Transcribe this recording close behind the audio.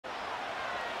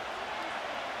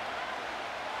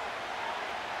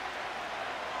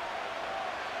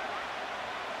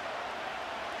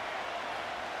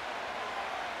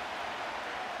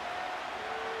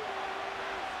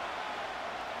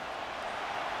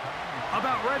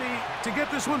about ready to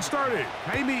get this one started.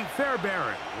 Jaime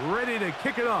Fairbairn ready to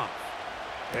kick it off.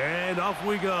 And off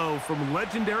we go from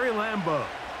legendary Lambeau.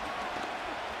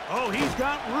 Oh, he's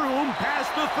got room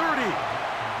past the 30.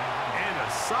 And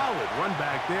a solid run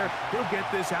back there. He'll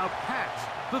get this out past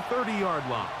the 30-yard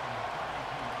line.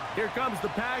 Here comes the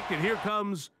pack, and here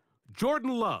comes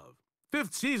Jordan Love.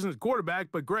 5th season as quarterback,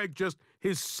 but Greg just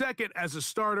his 2nd as a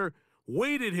starter,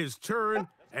 waited his turn,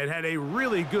 and had a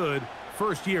really good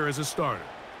first year as a starter.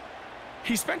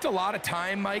 He spent a lot of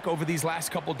time, Mike, over these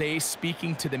last couple days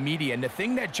speaking to the media, and the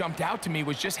thing that jumped out to me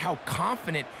was just how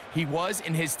confident he was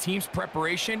in his team's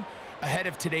preparation ahead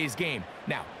of today's game.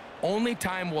 Now, only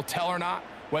time will tell or not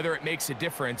whether it makes a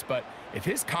difference, but if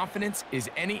his confidence is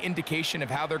any indication of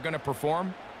how they're going to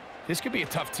perform, this could be a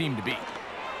tough team to beat.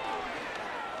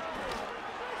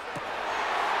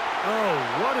 Oh,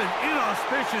 what an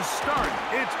inauspicious start.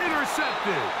 It's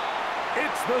intercepted.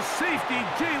 It's the safety,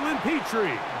 Jalen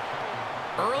Petrie.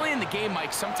 Early in the game,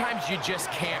 Mike, sometimes you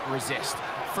just can't resist.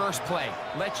 First play,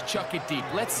 let's chuck it deep.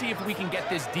 Let's see if we can get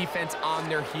this defense on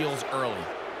their heels early.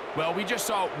 Well, we just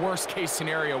saw worst case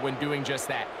scenario when doing just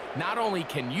that. Not only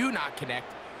can you not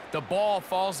connect, the ball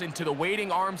falls into the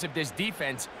waiting arms of this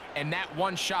defense, and that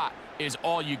one shot is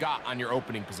all you got on your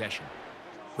opening possession.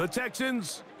 The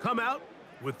Texans come out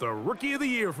with the Rookie of the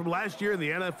Year from last year in the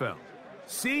NFL.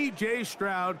 C.J.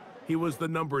 Stroud, he was the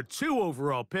 #2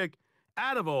 overall pick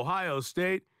out of Ohio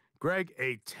State. Greg,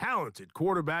 a talented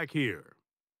quarterback here.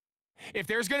 If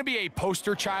there's going to be a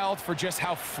poster child for just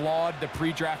how flawed the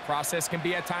pre-draft process can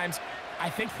be at times, I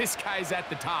think this guy's at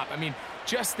the top. I mean,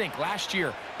 just think, last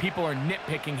year, people are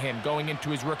nitpicking him going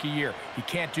into his rookie year. He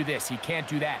can't do this, he can't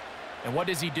do that. And what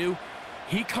does he do?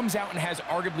 He comes out and has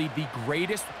arguably the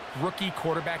greatest rookie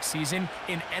quarterback season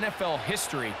in NFL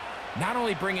history, not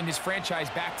only bringing his franchise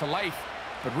back to life,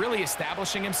 but really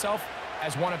establishing himself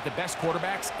as one of the best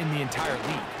quarterbacks in the entire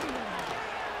league.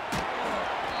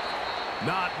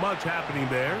 Not much happening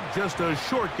there, just a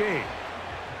short game.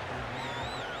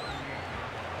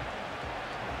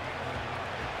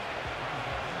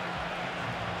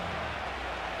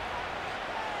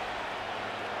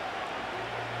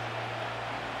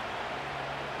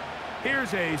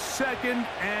 Here's a 2nd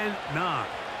and 9.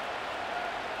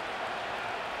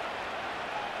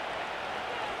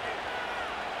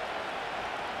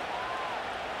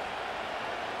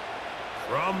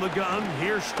 From the gun,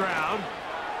 here's Stroud.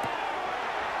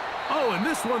 Oh, and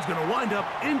this one's going to wind up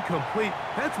incomplete.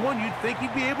 That's one you'd think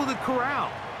he'd be able to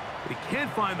corral. But he can't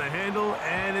find the handle,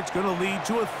 and it's going to lead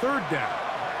to a 3rd down.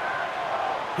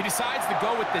 He decides to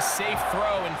go with the safe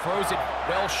throw and throws it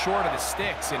well short of the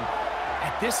sticks. And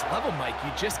at this level, Mike,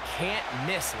 you just can't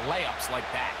miss layups like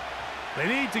that. They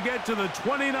need to get to the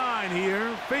 29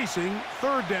 here, facing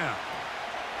 3rd down.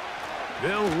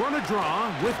 They'll run a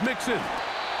draw with Mixon.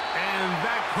 And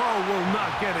that call will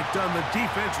not get it done. The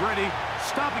defense ready,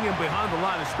 stopping him behind the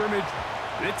line of scrimmage.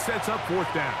 It sets up 4th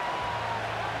down.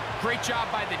 Great job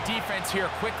by the defense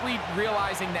here, quickly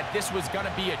realizing that this was going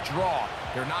to be a draw.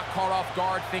 They're not caught off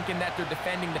guard thinking that they're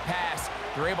defending the pass.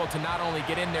 They're able to not only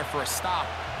get in there for a stop,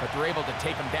 but they're able to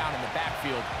take him down in the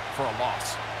backfield for a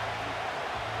loss.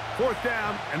 4th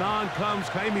down, and on comes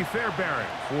Jaime Fairbairn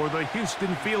for the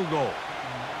Houston field goal.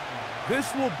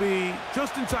 This will be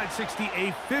just inside 60,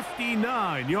 a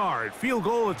 59-yard field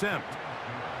goal attempt.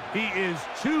 He is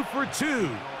 2 for 2.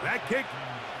 That kick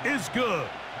is good.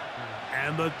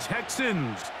 And the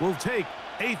Texans will take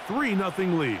a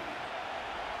 3-0 lead.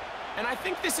 And I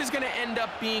think this is going to end up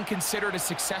being considered a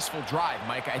successful drive,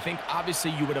 Mike. I think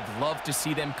obviously you would have loved to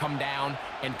see them come down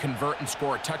and convert and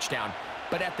score a touchdown.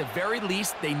 But at the very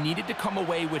least, they needed to come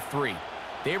away with 3.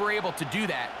 They were able to do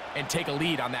that and take a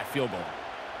lead on that field goal.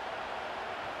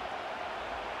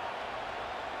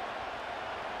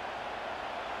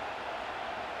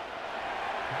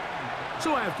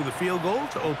 So after the field goal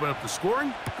to open up the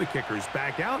scoring, the kicker's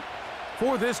back out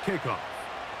for this kickoff.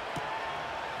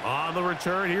 On the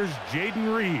return, here's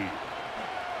Jaden Reed.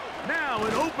 Now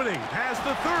an opening past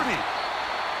the 30.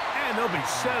 And they'll be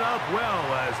set up well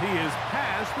as he is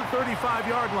past the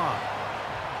 35-yard line.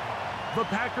 The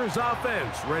Packers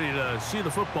offense ready to see the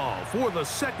football for the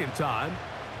 2nd time.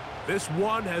 This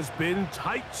one has been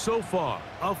tight so far.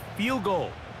 A field goal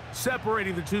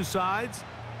separating the two sides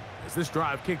as this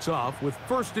drive kicks off with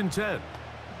 1st and 10.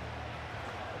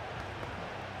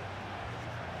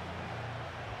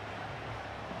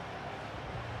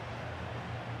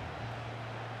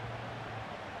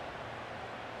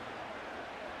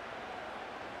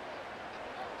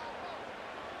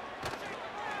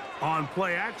 On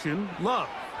play action, Love.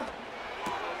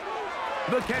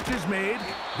 The catch is made.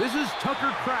 This is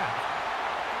Tucker Kraft.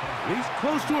 He's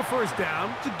close to a first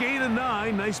down. It's a gain of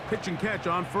 9. Nice pitch and catch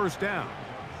on first down.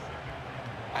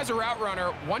 As a route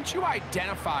runner, once you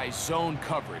identify zone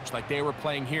coverage like they were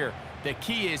playing here, the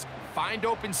key is find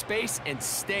open space and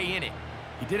stay in it.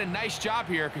 He did a nice job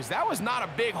here because that was not a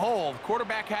big hole. The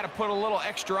quarterback had to put a little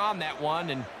extra on that one,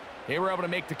 and they were able to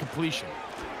make the completion.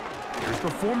 Here's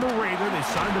the former Raider. They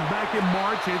signed him back in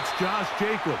March. It's Josh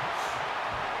Jacobs.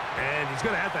 And he's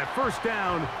going to have that first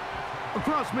down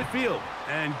across midfield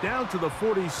and down to the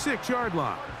 46-yard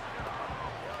line.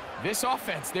 This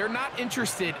offense, they're not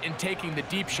interested in taking the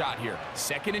deep shot here.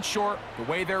 Second and short, the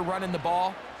way they're running the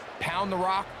ball, pound the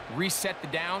rock, reset the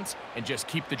downs, and just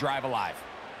keep the drive alive.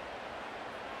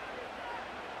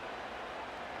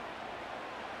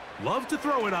 Love to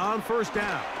throw it on first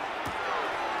down.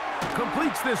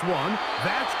 Completes this one.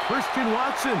 That's Christian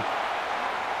Watson.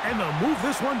 And they'll move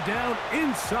this one down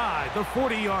inside the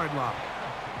 40-yard line.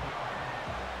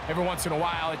 Every once in a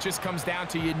while, it just comes down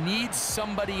to you need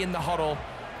somebody in the huddle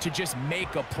to just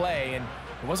make a play, and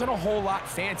it wasn't a whole lot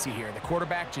fancy here. The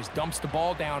quarterback just dumps the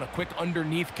ball down, a quick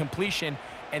underneath completion,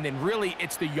 and then really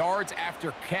it's the yards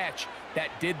after catch that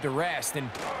did the rest, and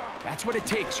that's what it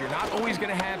takes. You're not always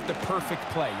going to have the perfect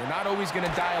play. You're not always going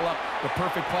to dial up the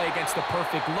perfect play against the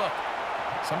perfect look.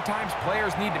 Sometimes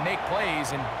players need to make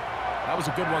plays, and that was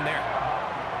a good one there.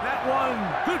 That one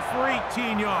good for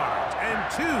 18 yards and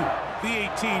to the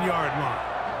 18-yard line.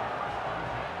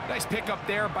 Nice pickup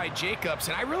there by Jacobs,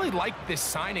 and I really like this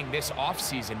signing this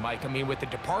offseason, Mike. I mean, with the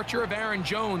departure of Aaron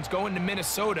Jones going to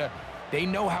Minnesota, they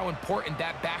know how important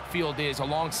that backfield is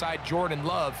alongside Jordan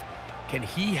Love. Can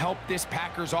he help this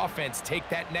Packers offense take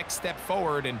that next step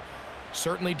forward? And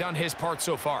certainly done his part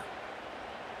so far.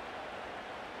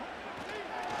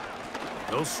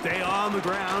 He'll stay on the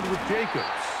ground with Jacobs.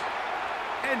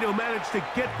 And he'll manage to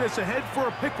get this ahead for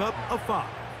a pickup of 5.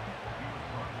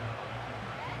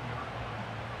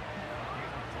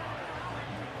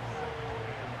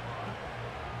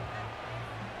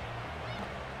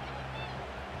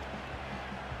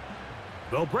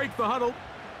 They'll break the huddle.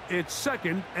 It's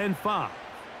 2nd and 5.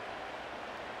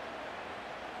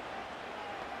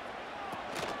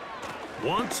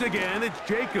 Once again, it's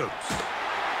Jacobs.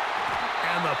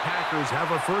 And the Packers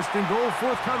have a 1st and goal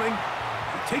forthcoming.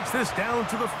 He takes this down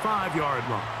to the 5-yard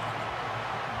line.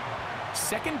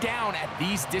 2nd down at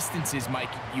these distances,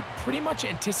 Mike, you pretty much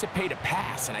anticipate a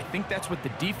pass, and I think that's what the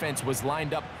defense was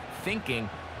lined up thinking.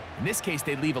 In this case,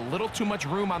 they leave a little too much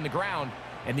room on the ground,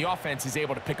 and the offense is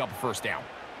able to pick up a 1st down.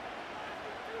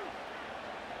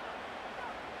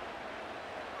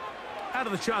 Out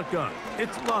of the shotgun,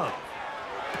 it's Love.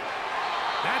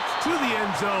 That's to the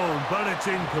end zone, but it's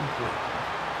incomplete.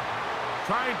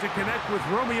 Trying to connect with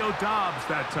Romeo Doubs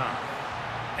that time.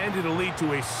 And it'll lead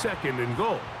to a 2nd and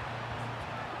goal.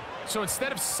 So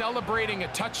instead of celebrating a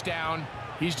touchdown,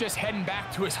 he's just heading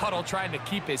back to his huddle trying to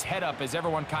keep his head up as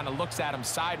everyone kind of looks at him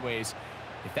sideways.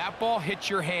 If that ball hits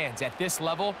your hands at this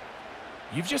level,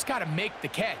 you've just got to make the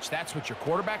catch. That's what your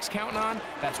quarterback's counting on.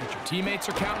 That's what your teammates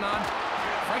are counting on.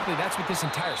 Frankly, that's what this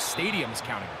entire stadium is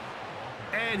counting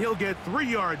on. And he'll get 3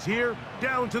 yards here,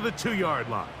 down to the 2-yard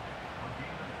line.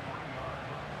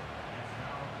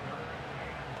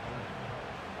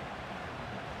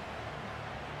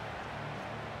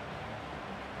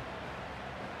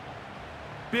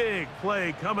 Big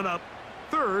play coming up,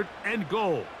 3rd and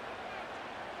goal.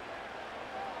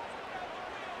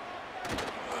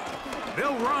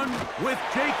 They'll run with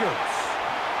Jacobs.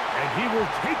 And he will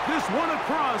take this one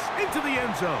across into the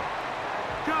end zone.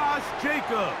 Josh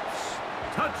Jacobs.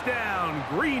 Touchdown,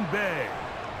 Green Bay.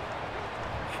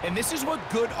 And this is what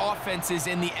good offenses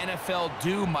in the NFL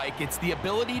do, Mike. It's the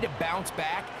ability to bounce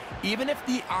back, even if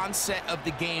the onset of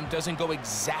the game doesn't go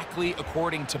exactly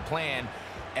according to plan.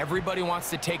 Everybody wants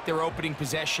to take their opening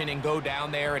possession and go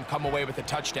down there and come away with a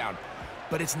touchdown.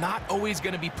 But it's not always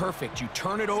going to be perfect. You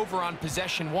turn it over on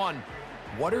possession 1.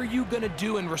 What are you going to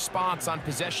do in response on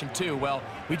possession 2? Well,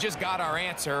 we just got our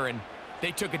answer, and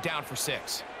they took it down for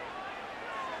 6.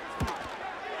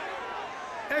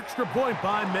 Extra point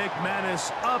by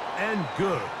McManus, up and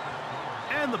good.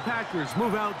 And the Packers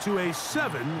move out to a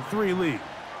 7-3 lead.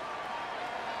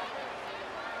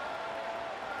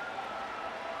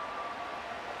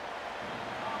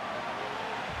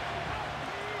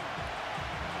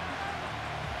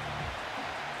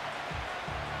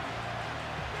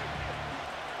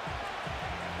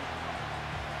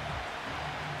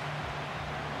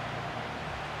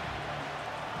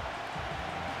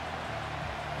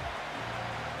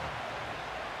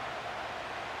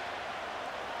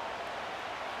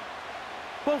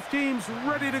 Both teams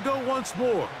ready to go once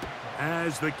more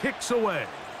as the kick's away.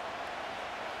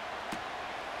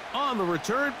 On the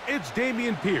return, it's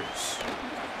Dameon Pierce.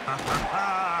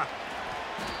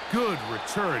 Good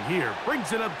return here.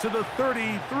 Brings it up to the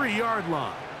 33-yard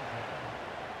line.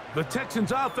 The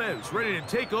Texans offense ready to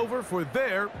take over for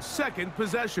their second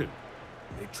possession.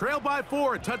 They trail by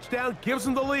 4. A touchdown gives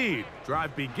them the lead.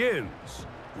 Drive begins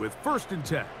with 1st and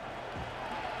 10.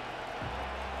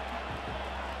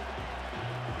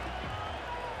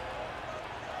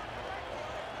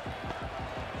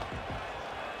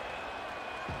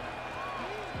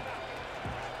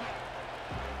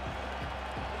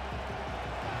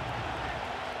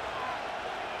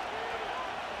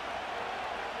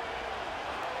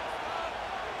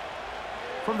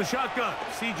 From the shotgun,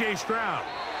 C.J. Stroud.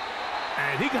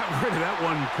 And he got rid of that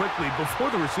one quickly before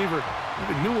the receiver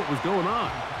even knew what was going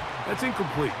on. That's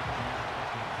incomplete.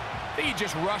 I think he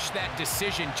just rushed that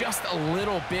decision just a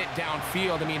little bit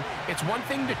downfield. I mean, it's one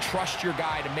thing to trust your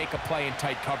guy to make a play in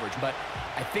tight coverage, but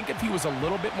I think if he was a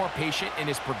little bit more patient in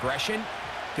his progression,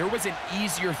 there was an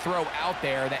easier throw out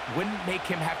there that wouldn't make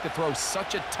him have to throw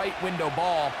such a tight window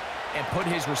ball and put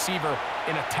his receiver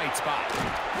in a tight spot.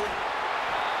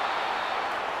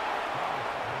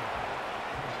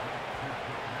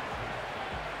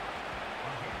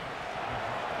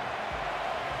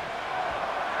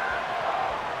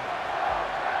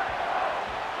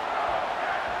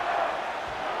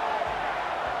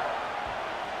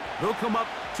 They'll come up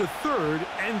to 3rd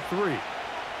and 3.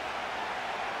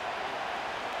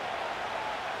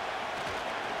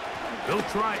 They'll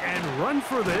try and run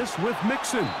for this with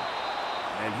Mixon.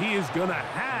 And he is going to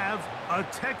have a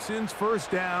Texans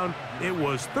first down. It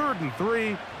was 3rd and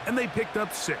 3, and they picked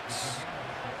up 6.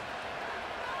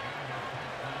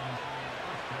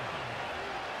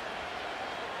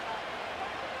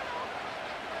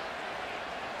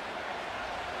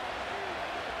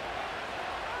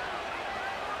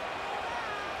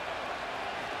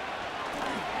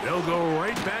 They'll go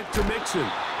right back to Mixon.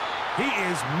 He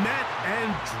is met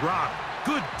and dropped.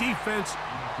 Good defense.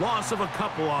 Loss of a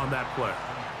couple on that play.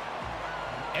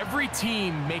 Every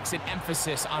team makes an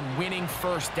emphasis on winning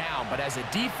first down, but as a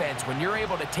defense, when you're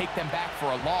able to take them back for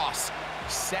a loss,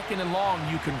 2nd and long,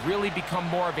 you can really become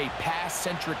more of a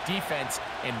pass-centric defense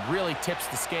and really tips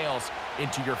the scales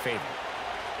into your favor.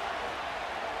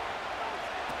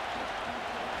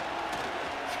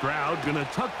 Stroud gonna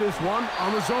tuck this one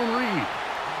on the zone read.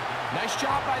 Nice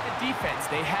job by the defense.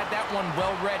 They had that one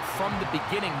well read from the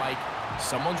beginning, Mike.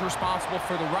 Someone's responsible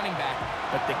for the running back,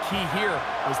 but the key here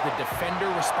was the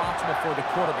defender responsible for the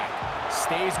quarterback.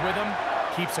 Stays with him,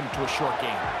 keeps him to a short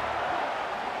gain.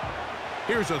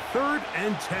 Here's a 3rd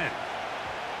and 10.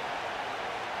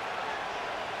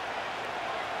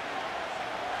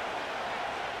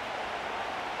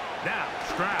 Now,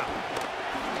 Stroud.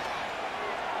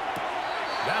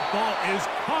 That ball is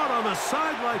caught on the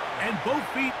sideline and both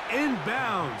feet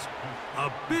inbounds.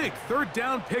 A big 3rd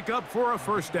down pickup for a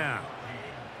first down.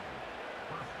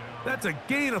 That's a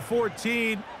gain of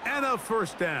 14 and a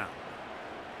first down.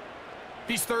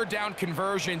 These 3rd down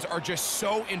conversions are just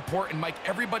so important, Mike.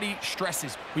 Everybody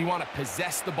stresses we want to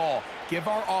possess the ball, give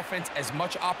our offense as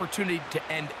much opportunity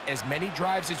to end as many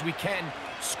drives as we can,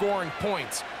 scoring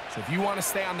points. So if you want to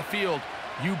stay on the field,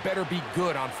 you better be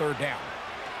good on 3rd down.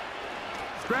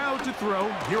 Stroud to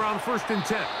throw here on 1st and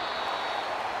 10.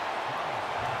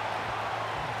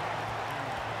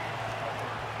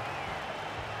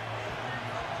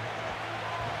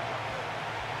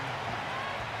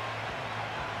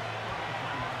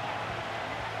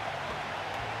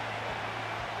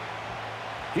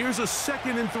 Here's a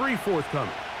 2nd and 3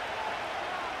 forthcoming.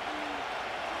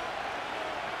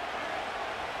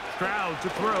 Stroud to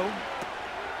throw.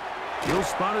 He'll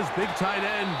spot his big tight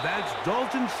end. That's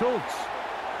Dalton Schultz.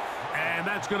 And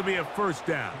that's going to be a first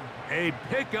down. A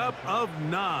pickup of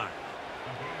 9.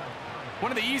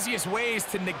 One of the easiest ways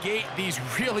to negate these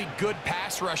really good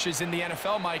pass rushes in the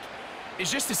NFL, Mike,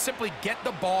 is just to simply get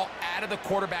the ball out of the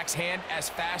quarterback's hand as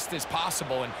fast as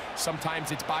possible. And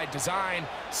sometimes it's by design,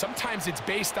 sometimes it's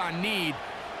based on need.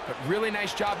 But really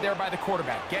nice job there by the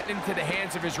quarterback, getting into the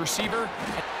hands of his receiver.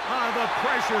 The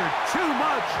pressure, too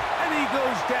much, and he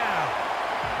goes down.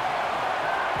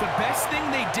 The best thing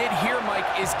they did here, Mike,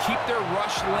 is keep their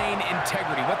rush lane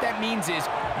integrity. What that means is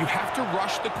you have to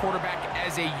rush the quarterback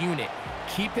as a unit.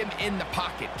 Keep him in the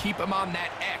pocket. Keep him on that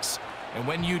X. And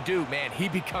when you do, man, he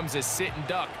becomes a sitting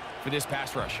duck for this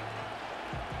pass rush.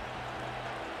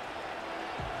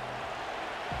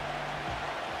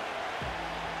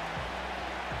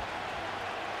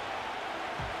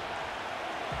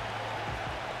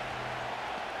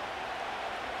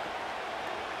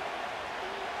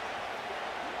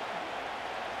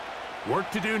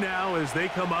 Work to do now as they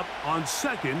come up on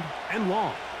 2nd and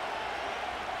long.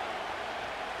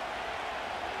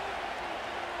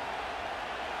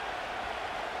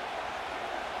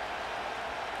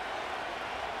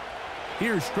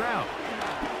 Here's Stroud.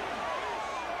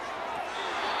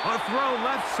 A throw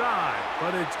left side,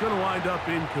 but it's going to wind up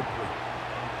incomplete.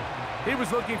 He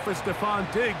was looking for Stephon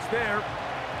Diggs there,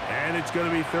 and it's going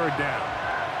to be third down.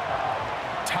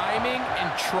 Timing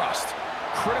and trust,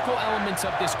 critical elements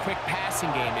of this quick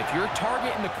passing game. If your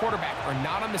target and the quarterback are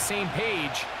not on the same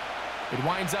page, it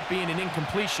winds up being an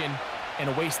incompletion and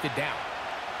a wasted down.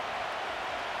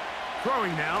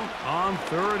 Throwing now on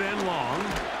third and long.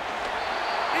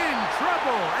 In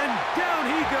trouble, and down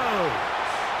he goes.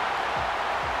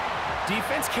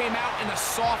 Defense came out in a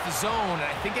soft zone, and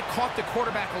I think it caught the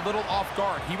quarterback a little off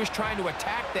guard. He was trying to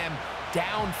attack them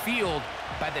downfield.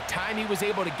 By the time he was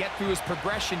able to get through his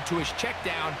progression to his check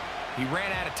down, he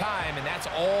ran out of time, and that's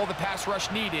all the pass rush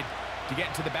needed to get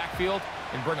into the backfield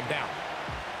and bring him down.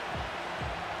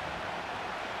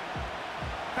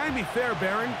 Jaime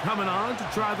Fairbairn coming on to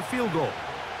try the field goal.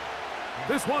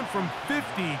 This one from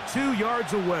 52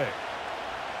 yards away.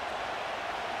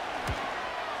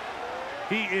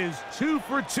 He is 2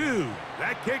 for 2.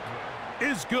 That kick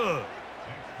is good.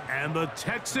 And the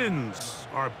Texans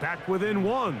are back within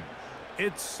 1.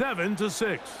 It's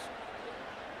 7-6.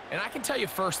 And I can tell you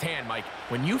firsthand, Mike,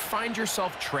 when you find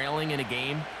yourself trailing in a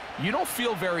game, you don't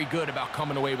feel very good about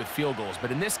coming away with field goals.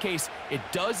 But in this case, it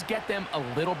does get them a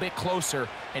little bit closer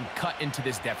and cut into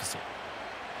this deficit.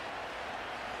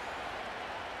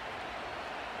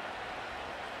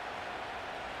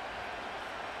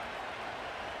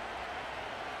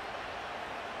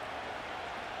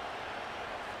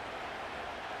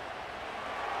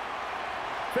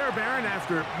 Fairbairn,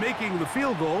 after making the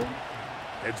field goal,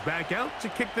 heads back out to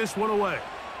kick this one away.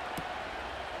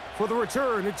 For the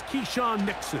return, it's Keyshawn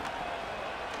Nixon.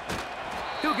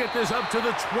 He'll get this up to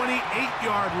the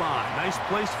 28-yard line. Nice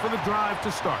place for the drive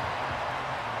to start.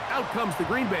 Out comes the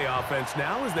Green Bay offense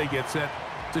now as they get set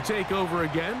to take over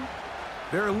again.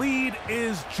 Their lead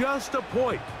is just a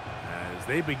point as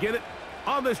they begin it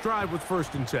on this drive with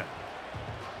 1st and 10.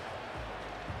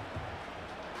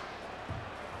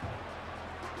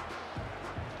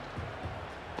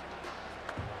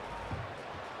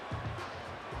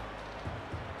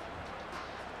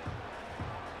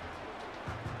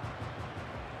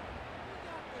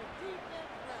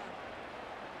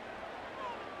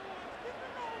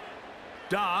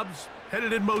 Dobbs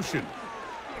headed in motion.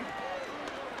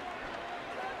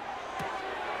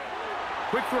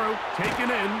 Quick throw, taken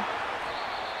in.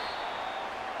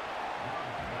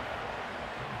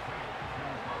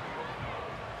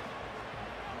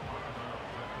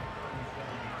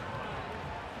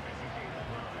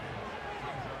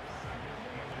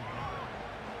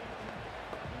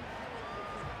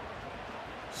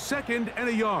 Second and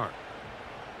a yard.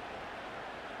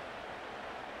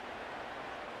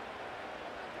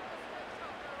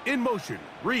 In motion,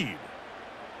 Reed.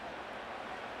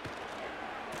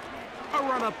 A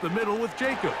run up the middle with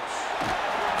Jacobs.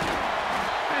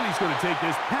 And he's going to take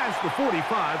this past the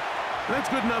 45. And that's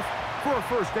good enough for a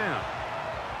 1st down.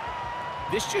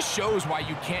 This just shows why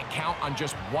you can't count on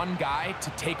just one guy to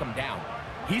take him down.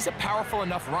 He's a powerful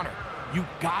enough runner. You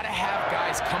got to have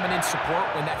guys coming in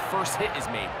support when that first hit is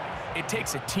made. It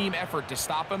takes a team effort to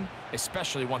stop him,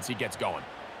 especially once he gets going.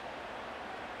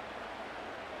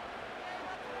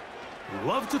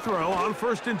 Love to throw on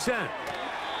 1st and 10.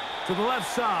 To the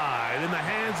left side in the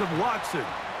hands of Watson.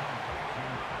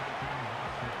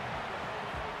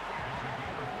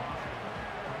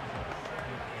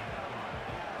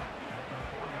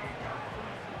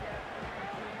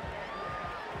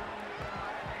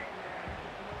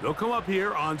 They'll come up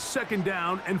here on 2nd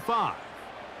down and 5.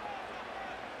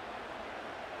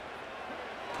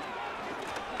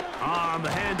 On the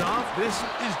handoff, this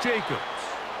is Jacobs.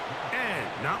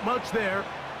 And not much there.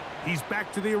 He's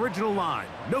back to the original line.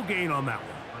 No gain on that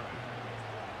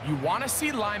one. You want to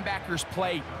see linebackers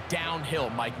play downhill,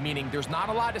 Mike, meaning there's not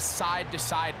a lot of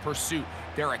side-to-side pursuit.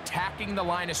 They're attacking the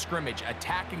line of scrimmage,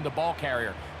 attacking the ball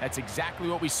carrier. That's exactly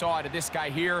what we saw out of this guy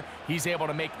here. He's able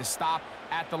to make the stop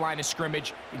at the line of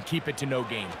scrimmage and keep it to no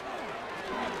gain.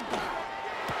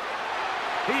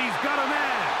 He's got a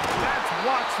man. That's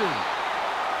Watson.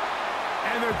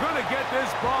 And they're going to get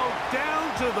this ball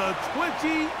down to the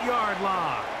 20-yard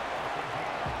line.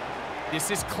 This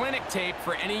is clinic tape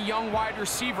for any young wide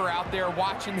receiver out there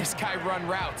watching this guy run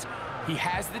routes. He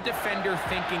has the defender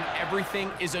thinking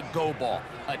everything is a go ball.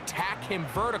 Attack him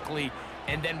vertically,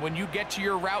 and then when you get to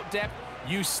your route depth,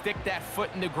 you stick that foot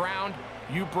in the ground,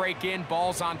 you break in,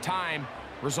 balls on time,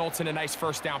 results in a nice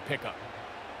 1st down pickup.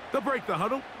 They'll break the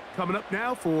huddle. Coming up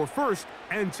now for 1st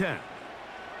and 10.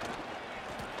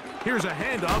 Here's a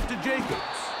handoff to Jacobs.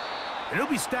 And he'll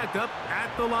be stacked up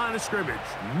at the line of scrimmage.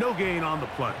 No gain on the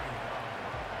play.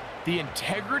 The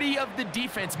integrity of the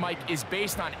defense, Mike, is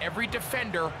based on every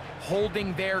defender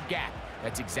holding their gap.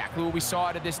 That's exactly what we saw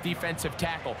out of this defensive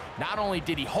tackle. Not only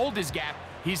did he hold his gap,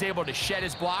 he's able to shed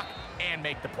his block and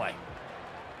make the play.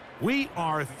 We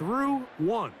are through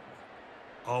one.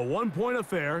 A one-point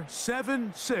affair,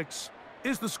 7-6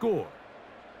 is the score.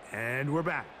 And we're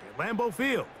back at Lambeau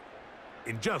Field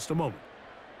in just a moment.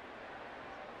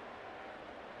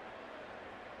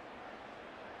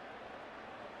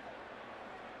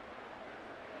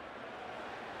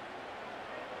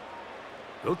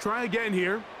 They'll try again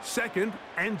here, 2nd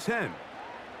and 10.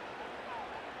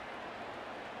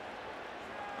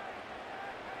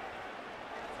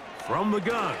 From the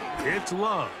gun, it's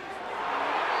Love.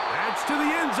 That's to the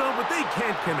end zone, but they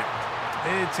can't connect.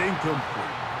 It's incomplete.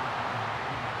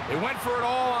 They went for it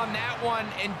all on that one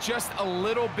and just a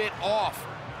little bit off.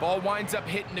 Ball winds up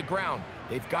hitting the ground.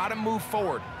 They've got to move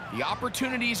forward. The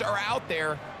opportunities are out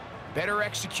there. Better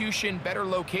execution, better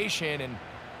location, and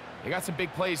they got some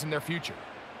big plays in their future.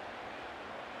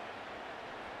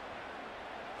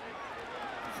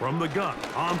 From the gun,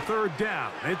 on 3rd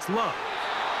down, it's Love.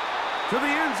 To the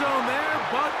end zone there,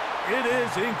 but it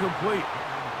is incomplete.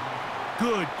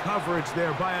 Good coverage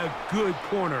there by a good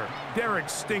corner, Derek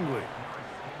Stingley.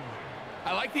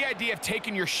 I like the idea of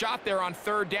taking your shot there on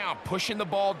 3rd down, pushing the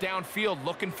ball downfield,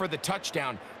 looking for the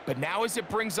touchdown. But now as it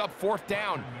brings up 4th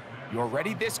down, you're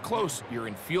already this close. You're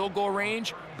in field goal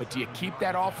range, but do you keep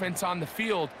that offense on the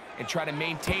field and try to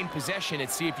maintain possession and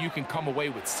see if you can come away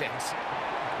with 6?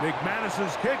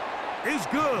 McManus's kick is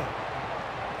good.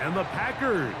 And the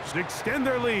Packers extend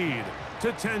their lead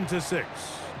to 10-6.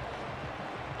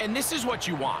 And this is what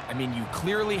you want. I mean, you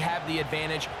clearly have the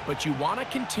advantage, but you want to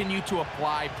continue to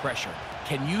apply pressure.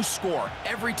 Can you score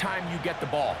every time you get the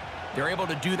ball? They're able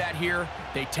to do that here.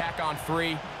 They tack on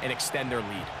 3 and extend their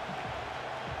lead.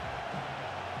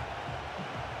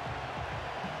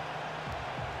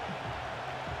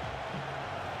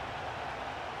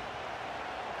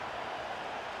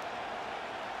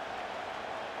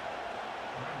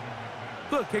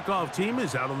 The kickoff team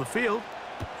is out on the field,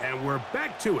 and we're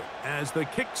back to it as the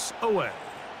kick's away.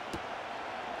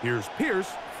 Here's Pierce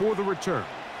for the return.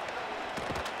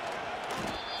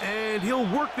 And he'll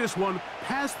work this one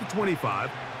past the 25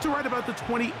 to right about the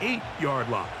 28-yard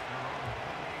line.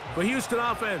 The Houston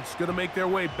offense going to make their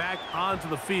way back onto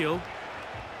the field.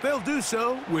 They'll do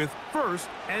so with 1st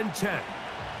and 10.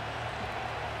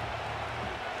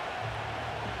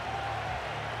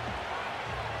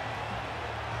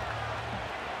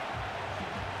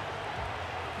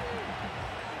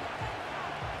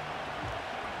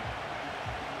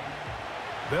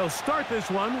 They'll start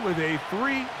this one with a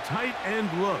 3 tight end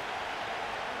look.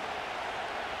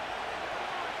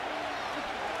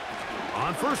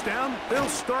 On 1st down, they'll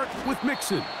start with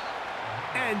Mixon.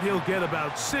 And he'll get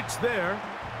about 6 there,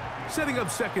 setting up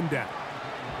 2nd down.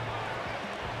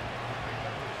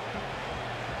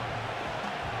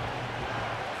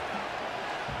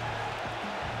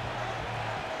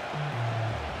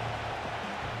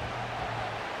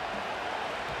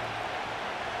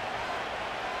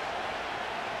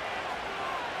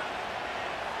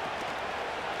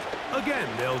 Again,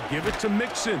 they'll give it to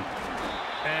Mixon.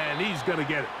 And he's going to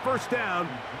get it. 1st down,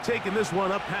 taking this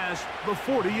one up past the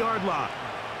 40-yard line.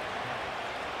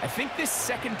 I think this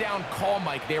 2nd down call,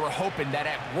 Mike, they were hoping that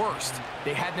at worst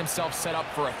they had themselves set up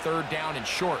for a 3rd down and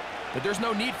short. But there's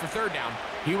no need for 3rd down.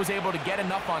 He was able to get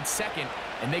enough on 2nd,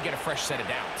 and they get a fresh set of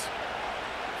downs.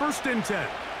 1st and 10.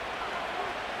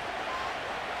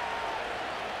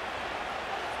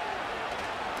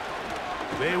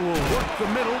 They will work the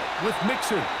middle with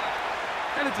Mixon.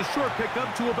 And it's a short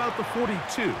pickup to about the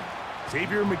 42.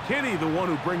 Xavier McKinney, the one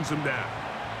who brings him down.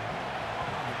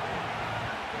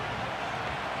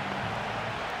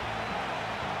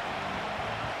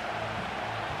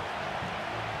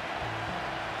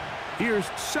 Here's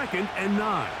 2nd and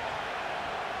 9.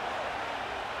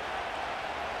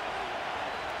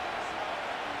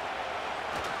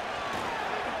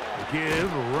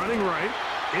 Give running right.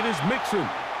 It is Mixon.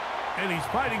 And he's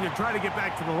fighting to try to get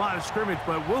back to the line of scrimmage,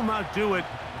 but will not do it.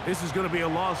 This is going to be a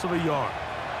loss of a yard.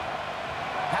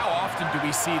 How often do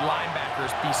we see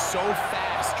linebackers be so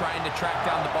fast trying to track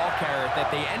down the ball carrier that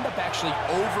they end up actually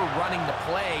overrunning the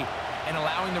play and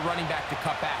allowing the running back to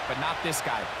cut back? But not this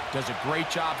guy. Does a great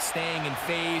job staying in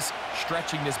phase,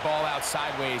 stretching this ball out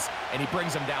sideways, and he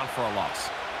brings him down for a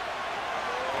loss.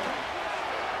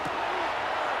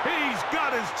 He's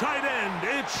got his tight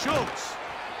end. It's Schultz.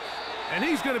 And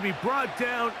he's going to be brought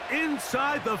down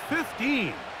inside the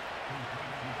 15.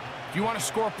 If you want to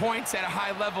score points at a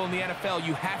high level in the NFL,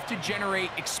 you have to generate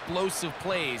explosive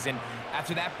plays. And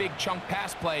after that big chunk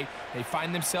pass play, they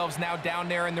find themselves now down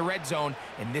there in the red zone,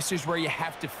 and this is where you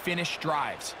have to finish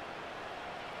drives.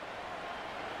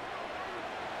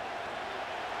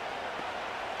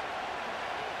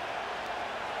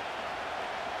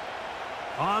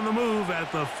 On the move at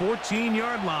the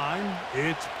 14-yard line,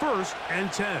 it's 1st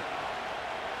and 10.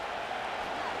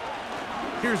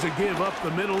 Here's a give up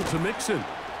the middle to Mixon.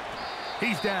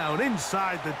 He's down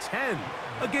inside the 10,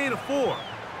 a gain of 4.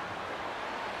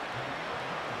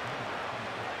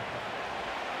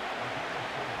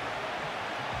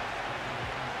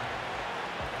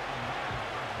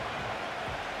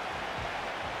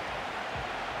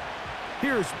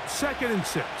 Here's 2nd and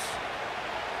 6.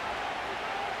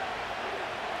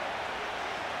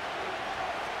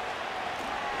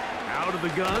 Out of the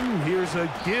gun, here's a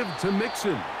give to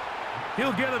Mixon.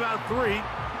 He'll get about 3,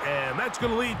 and that's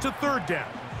going to lead to 3rd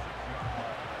down.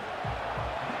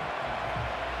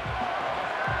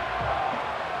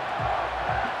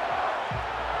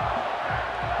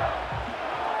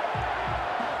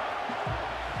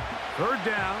 Third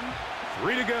down,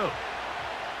 3 to go.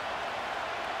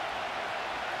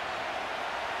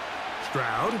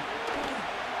 Stroud.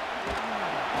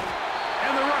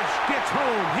 And the rush gets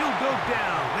home. He'll go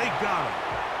down. They got him.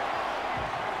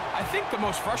 I think the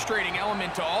most frustrating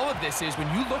element to all of this is when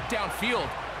you look downfield,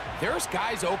 there's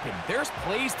guys open. There's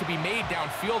plays to be made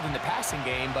downfield in the passing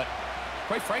game, but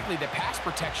quite frankly, the pass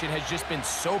protection has just been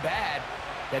so bad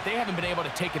that they haven't been able to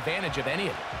take advantage of any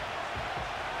of it.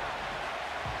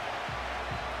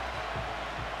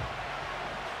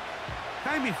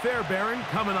 Jaime Fairbairn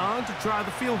coming on to try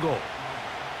the field goal.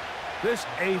 This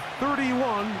a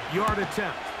 31-yard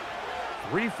attempt.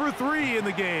 3 for 3 in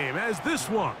the game, as this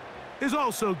one is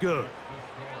also good.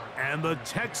 And the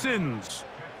Texans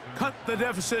cut the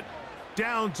deficit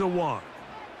down to 1.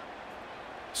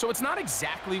 So it's not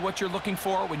exactly what you're looking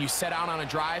for when you set out on a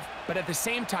drive, but at the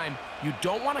same time, you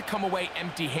don't want to come away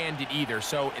empty-handed either.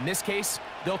 So in this case,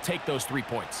 they'll take those 3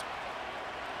 points.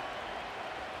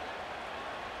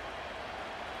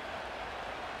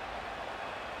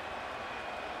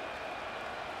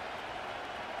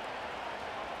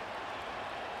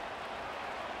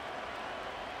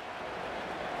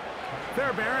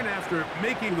 Fairbairn, after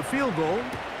making the field goal,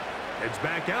 heads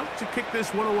back out to kick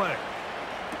this one away.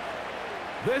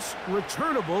 This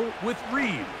returnable with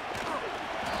Reed.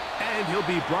 And he'll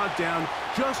be brought down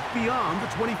just beyond the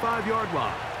 25-yard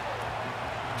line.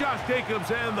 Josh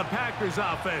Jacobs and the Packers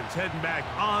offense heading back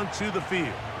onto the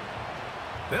field.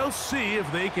 They'll see if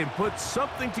they can put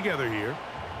something together here,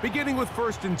 beginning with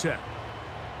 1st and 10.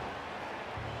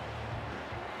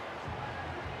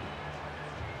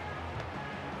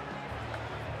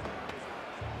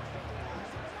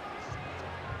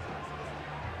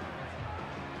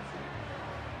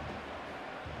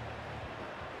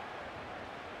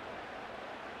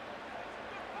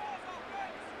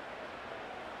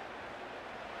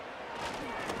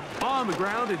 On the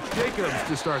ground, it's Jacobs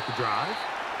to start the drive.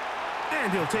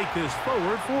 And he'll take this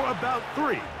forward for about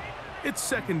 3. It's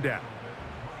 2nd down.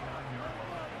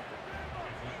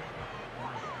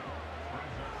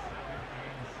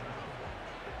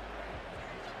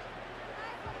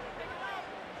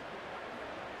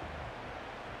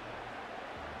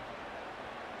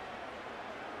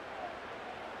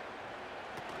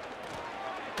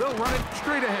 They'll run it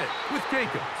straight ahead with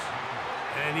Jacobs.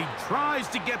 And he tries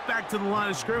to get back to the line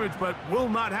of scrimmage, but will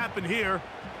not happen here.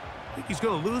 I think he's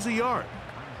going to lose a yard.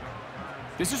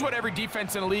 This is what every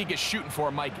defense in the league is shooting for,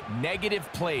 Mike. Negative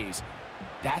plays.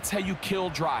 That's how you kill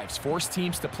drives. Force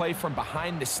teams to play from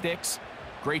behind the sticks.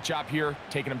 Great job here,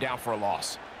 taking them down for a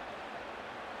loss.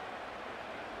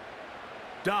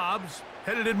 Dobbs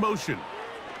headed in motion.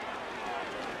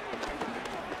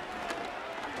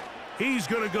 He's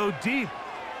going to go deep,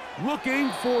 looking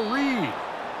for Reed.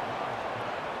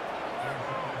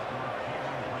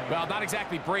 Well, not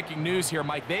exactly breaking news here,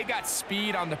 Mike. They got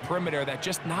speed on the perimeter that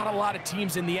just not a lot of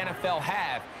teams in the NFL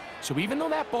have. So even though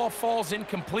that ball falls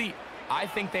incomplete, I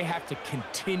think they have to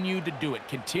continue to do it,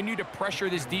 continue to pressure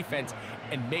this defense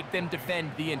and make them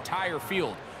defend the entire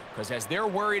field. Because as they're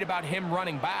worried about him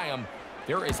running by them,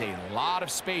 there is a lot of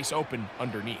space open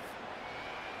underneath.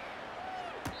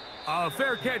 A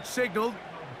fair catch signaled,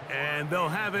 and they'll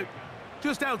have it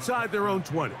just outside their own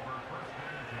 20.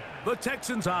 The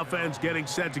Texans offense getting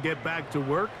set to get back to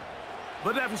work.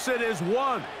 The deficit is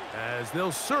 1, as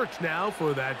they'll search now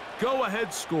for that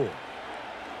go-ahead score.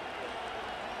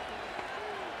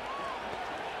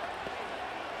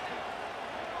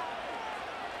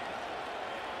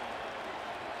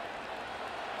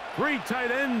 Three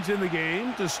tight ends in the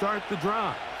game to start the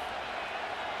drive.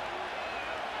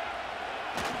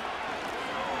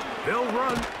 They'll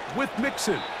run with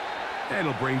Mixon. And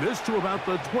he'll bring this to about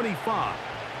the 25.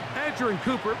 Andrew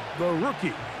Cooper, the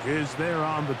rookie, is there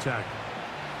on the tackle.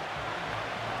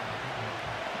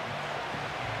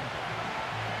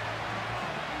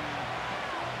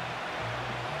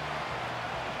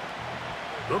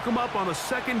 Look him up on a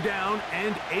 2nd down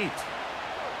and 8.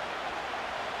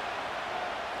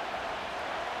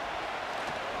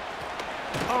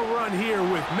 A run here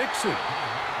with Mixon.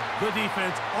 The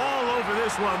defense all over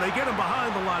this one. They get him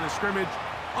behind the line of scrimmage.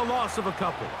 A loss of a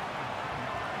couple.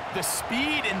 The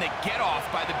speed and the get-off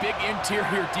by the big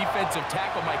interior defensive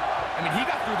tackle, Mike. I mean, he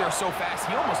got through there so fast,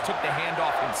 he almost took the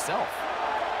handoff himself.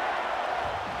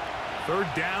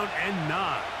 3rd down and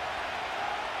 9.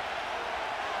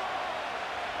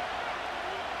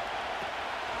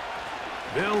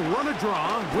 They'll run a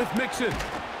draw with Mixon.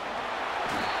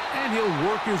 And he'll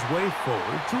work his way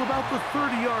forward to about the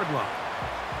 30-yard line.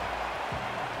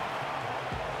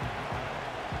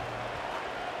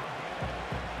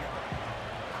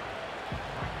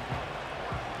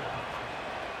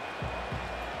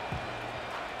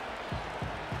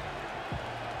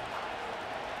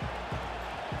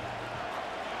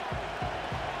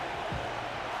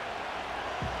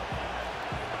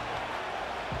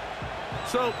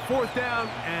 So 4th down,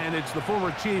 and it's the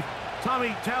former Chief,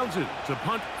 Tommy Townsend, to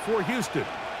punt for Houston.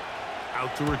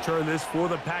 Out to return this for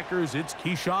the Packers, it's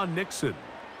Keyshawn Nixon.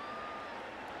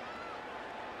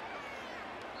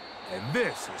 And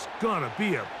this is going to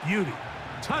be a beauty.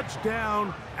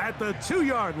 Touchdown at the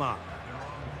 2-yard line.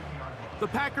 The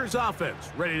Packers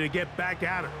offense ready to get back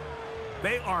at it.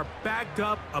 They are backed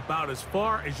up about as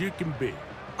far as you can be,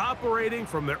 operating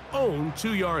from their own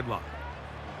 2-yard line.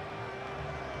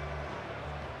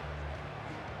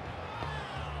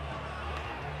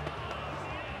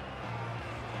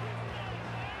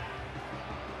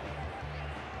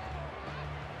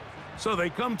 So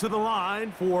they come to the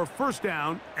line for 1st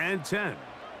down and 10.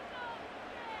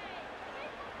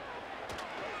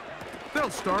 They'll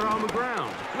start on the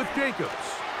ground with Jacobs.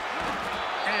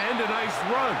 And a nice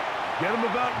run. Get him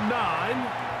about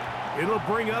 9.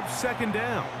 It'll bring up 2nd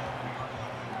down.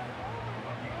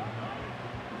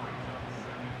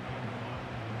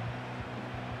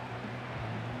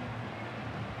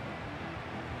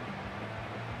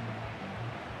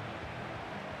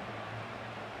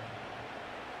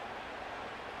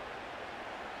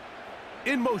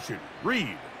 In motion,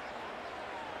 Reed.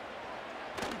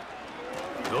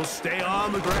 They'll stay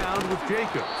on the ground with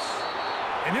Jacobs.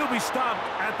 And he'll be stopped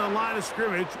at the line of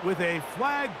scrimmage with a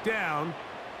flag down.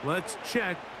 Let's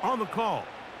check on the call.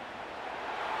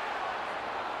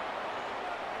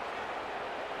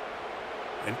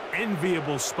 An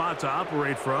enviable spot to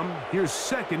operate from. Here's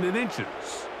 2nd and inches.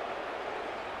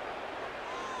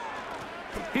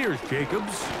 Here's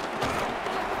Jacobs.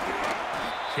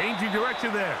 Changing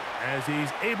direction there as he's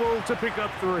able to pick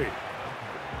up 3.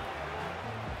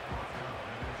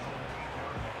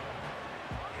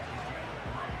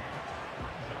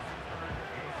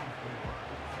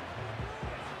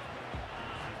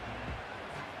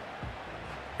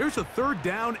 Here's a 3rd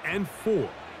down and 4.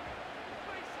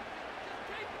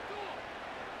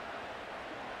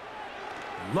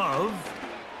 Love.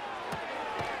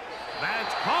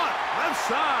 That's caught. Left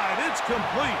side. It's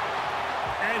complete.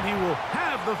 And he will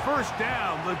have the 1st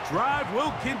down. The drive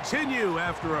will continue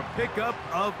after a pickup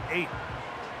of 8.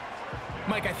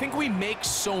 Mike, I think we make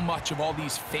so much of all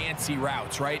these fancy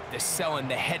routes, right? The selling,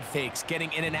 the head fakes,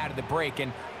 getting in and out of the break.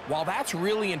 And while that's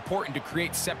really important to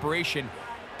create separation,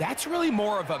 that's really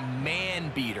more of a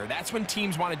man beater. That's when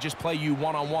teams want to just play you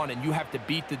one-on-one and you have to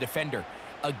beat the defender.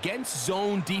 Against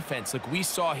zone defense, like we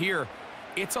saw here,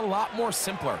 it's a lot more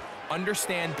simpler.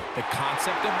 Understand the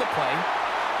concept of the play.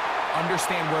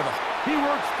 Understand where He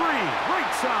works free,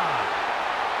 right side.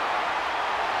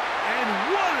 And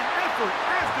what an effort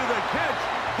after the catch.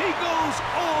 He goes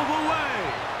all the way.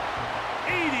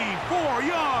 84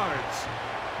 yards.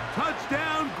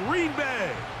 Touchdown, Green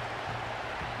Bay.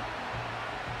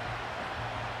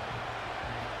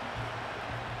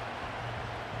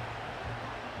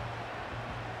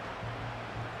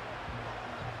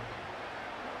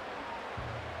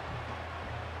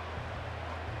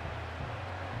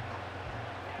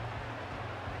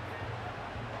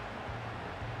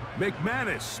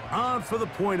 McManus on for the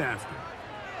point after.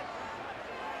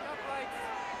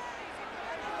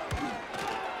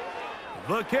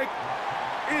 The kick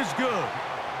is good.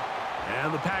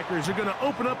 And the Packers are going to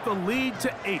open up the lead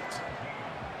to 8.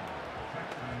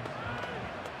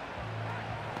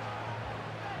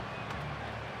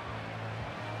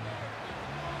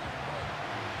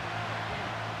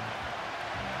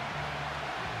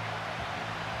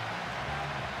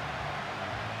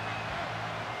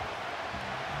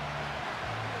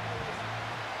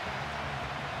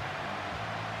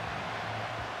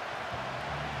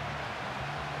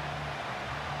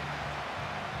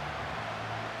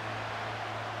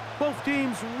 Both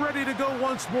teams ready to go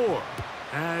once more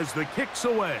as the kick's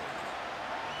away.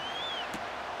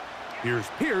 Here's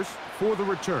Pierce for the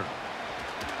return.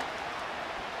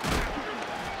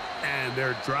 And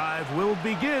their drive will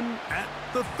begin at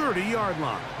the 30-yard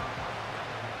line.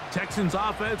 Texans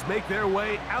offense make their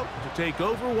way out to take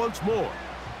over once more.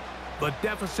 The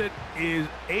deficit is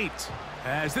 8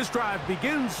 as this drive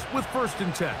begins with 1st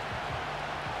and 10.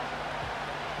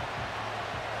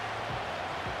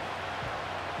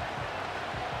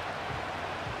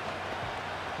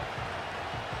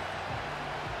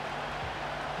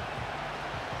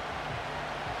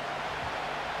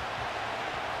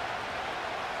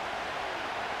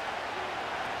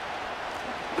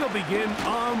 They'll begin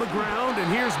on the ground,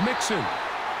 and here's Mixon.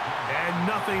 And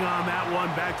nothing on that one,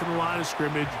 back to the line of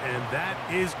scrimmage, and that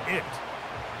is it.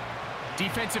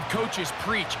 Defensive coaches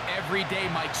preach every day,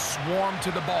 Mike, swarm to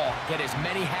the ball. Get as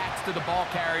many hats to the ball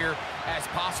carrier as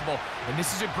possible, and this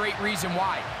is a great reason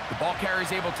why. The ball carrier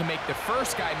is able to make the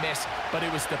first guy miss, but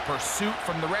it was the pursuit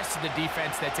from the rest of the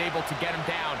defense that's able to get him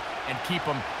down and keep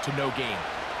him to no gain.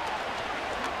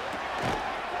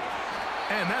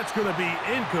 And that's going to be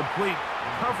incomplete.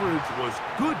 Coverage was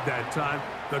good that time.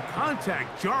 The contact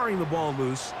jarring the ball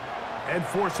loose and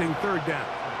forcing 3rd down.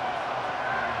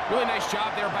 Really nice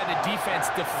job there by the defense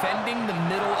defending the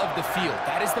middle of the field.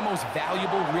 That is the most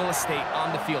valuable real estate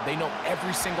on the field. They know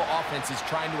every single offense is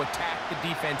trying to attack the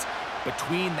defense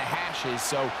between the hashes.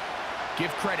 So give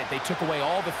credit. They took away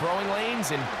all the throwing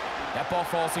lanes, and that ball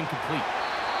falls incomplete.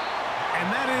 And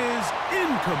that is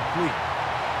incomplete.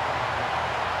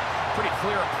 Pretty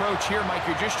clear approach here, Mike.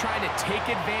 You're just trying to take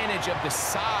advantage of the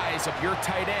size of your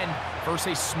tight end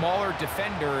versus a smaller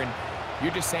defender, and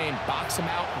you're just saying box him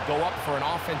out and go up for an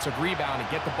offensive rebound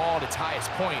and get the ball at its highest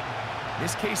point. In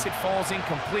this case, it falls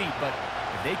incomplete, but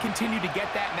if they continue to get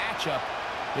that matchup,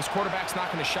 this quarterback's not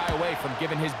going to shy away from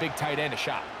giving his big tight end a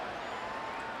shot.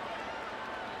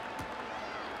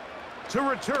 To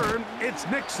return, it's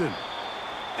Nixon.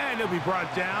 And he'll be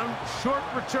brought down. Short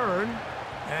return.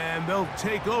 And they'll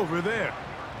take over there.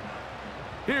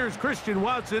 Here's Christian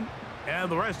Watson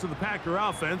and the rest of the Packer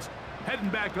offense heading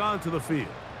back onto the field.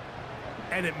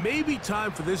 And it may be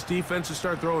time for this defense to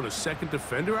start throwing a second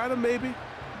defender at him, maybe.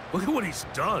 Look at what he's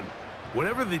done.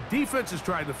 Whatever the defense has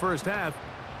tried in the first half,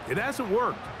 it hasn't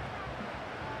worked.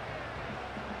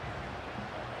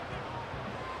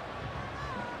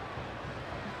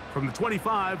 From the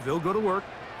 25, they'll go to work.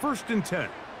 1st and 10.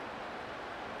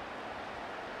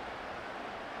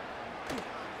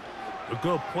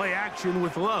 They'll go play action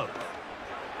with Love.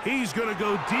 He's going to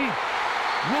go deep,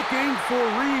 looking for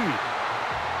Reed.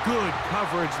 Good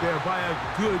coverage there by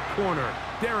a good corner,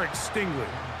 Derek Stingley.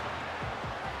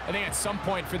 I think at some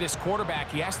point for this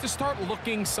quarterback, he has to start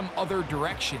looking some other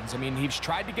directions. I mean, he's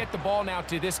tried to get the ball now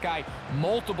to this guy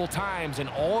multiple times, and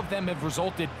all of them have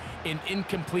resulted in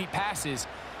incomplete passes.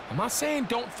 I'm not saying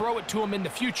don't throw it to him in the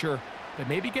future, but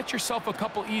maybe get yourself a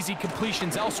couple easy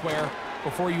completions elsewhere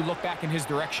before you look back in his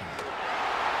direction.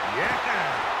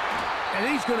 Yeah! And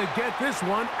he's going to get this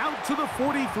one out to the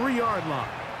 43-yard line.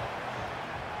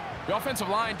 The offensive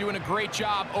line doing a great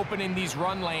job opening these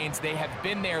run lanes. They have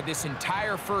been there this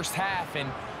entire first half,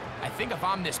 and I think if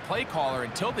I'm this play caller,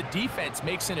 until the defense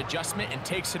makes an adjustment and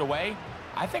takes it away,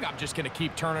 I think I'm just going to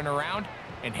keep turning around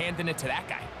and handing it to that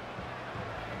guy.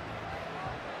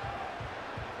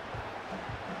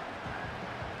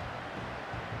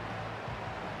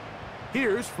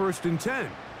 Here's 1st and 10.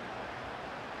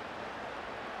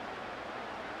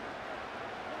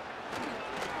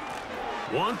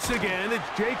 Once again, it's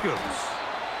Jacobs.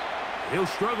 He'll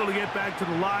struggle to get back to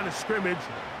the line of scrimmage.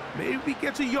 Maybe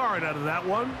gets a yard out of that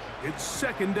one. It's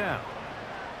 2nd down.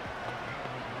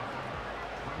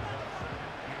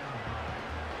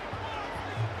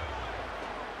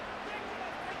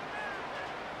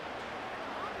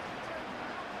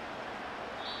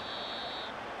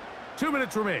 Two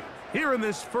minutes remain here in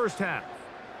this first half.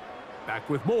 Back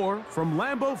with more from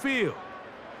Lambeau Field.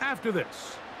 After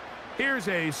this, here's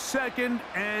a 2nd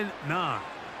and 9.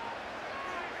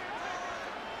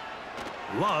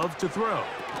 Love to throw.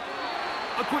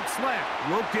 A quick slant,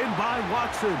 roped in by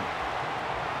Watson.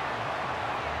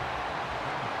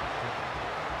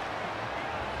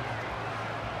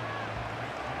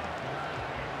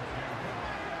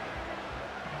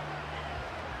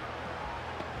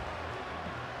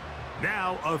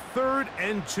 Now a 3rd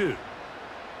and 2.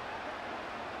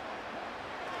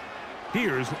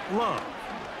 Here's Love.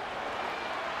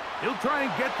 He'll try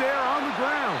and get there on the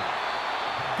ground.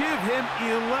 Give him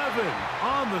 11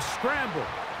 on the scramble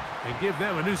and give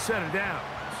them a new set of downs.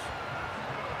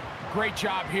 Great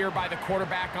job here by the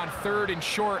quarterback on 3rd and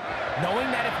short, knowing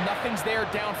that if nothing's there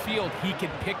downfield, he can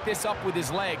pick this up with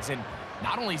his legs. And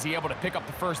not only is he able to pick up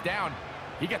the first down,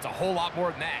 he gets a whole lot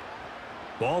more than that.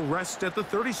 Ball rests at the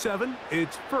 37.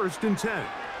 It's 1st and 10.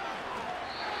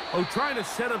 Oh, trying to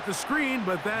set up the screen,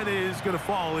 but that is going to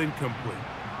fall incomplete.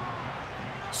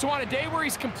 So on a day where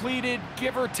he's completed,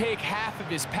 give or take half of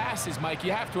his passes, Mike,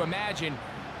 you have to imagine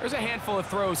there's a handful of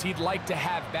throws he'd like to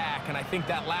have back, and I think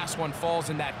that last one falls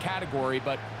in that category.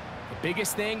 But the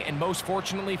biggest thing, and most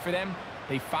fortunately for them,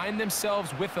 they find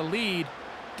themselves with a lead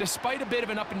despite a bit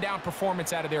of an up-and-down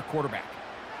performance out of their quarterback.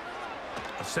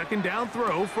 A 2nd down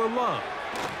throw for Love.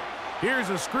 Here's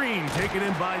a screen taken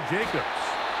in by Jacobs.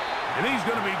 And he's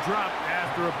going to be dropped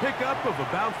after a pickup of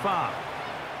about 5.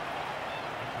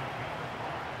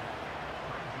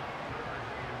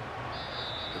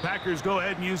 The Packers go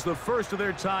ahead and use the first of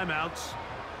their timeouts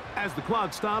as the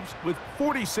clock stops with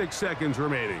 46 seconds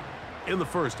remaining in the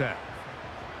first half.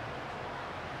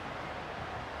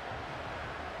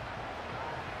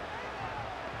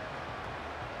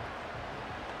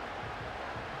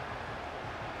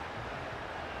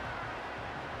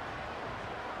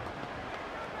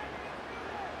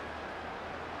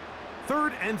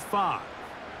 Third and 5.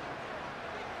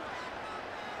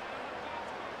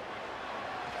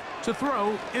 To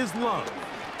throw is Love.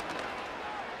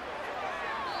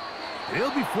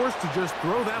 He'll be forced to just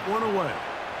throw that one away.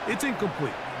 It's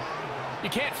incomplete. You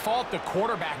can't fault the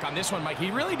quarterback on this one, Mike. He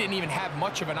really didn't even have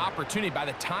much of an opportunity. By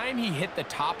the time he hit the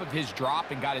top of his drop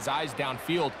and got his eyes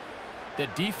downfield, the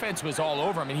defense was all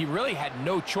over him, and he really had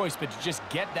no choice but to just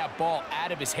get that ball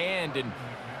out of his hand and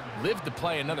live to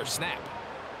play another snap.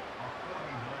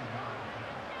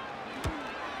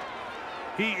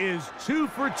 He is 2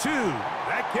 for 2.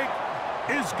 That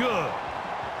kick is good.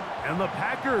 And the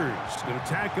Packers going to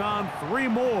tack on 3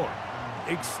 more,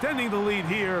 extending the lead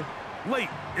here late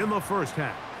in the first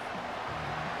half.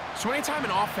 So anytime an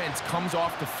offense comes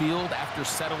off the field after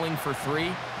settling for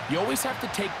 3, you always have to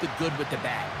take the good with the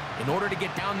bad. In order to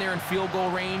get down there in field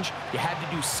goal range, you had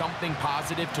to do something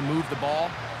positive to move the ball.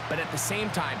 But at the same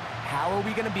time, how are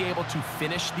we going to be able to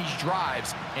finish these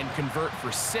drives and convert for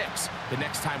 6 the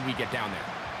next time we get down there?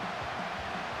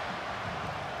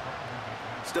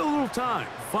 Still a little time.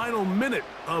 Final minute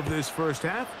of this first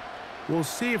half. We'll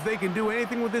see if they can do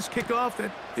anything with this kickoff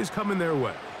that is coming their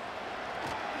way.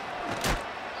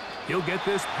 He'll get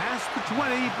this past the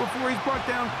 20 before he's brought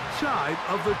down shy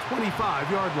of the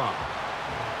 25-yard line.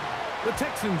 The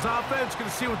Texans offense going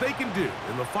to see what they can do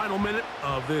in the final minute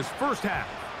of this first half.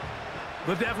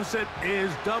 The deficit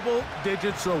is double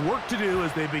digits, so work to do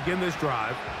as they begin this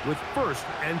drive with 1st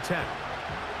and 10.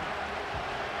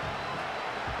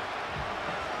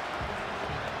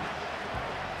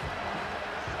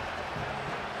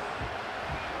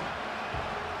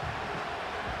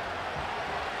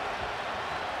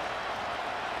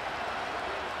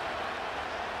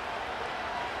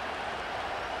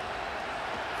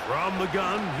 From the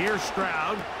gun, here's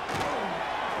Stroud.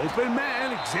 Open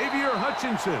man, Xavier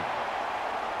Hutchinson.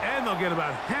 And they'll get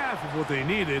about half of what they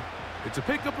needed. It's a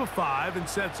pickup of 5 and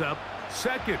sets up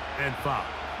 2nd and 5.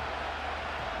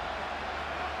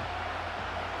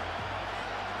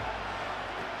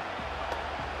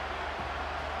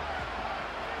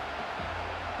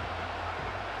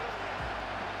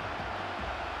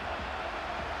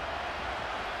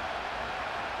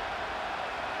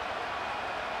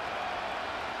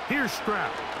 Here's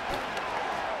Stroud.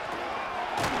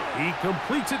 He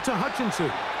completes it to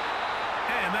Hutchinson.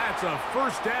 And that's a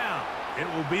first down. It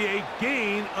will be a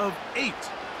gain of 8.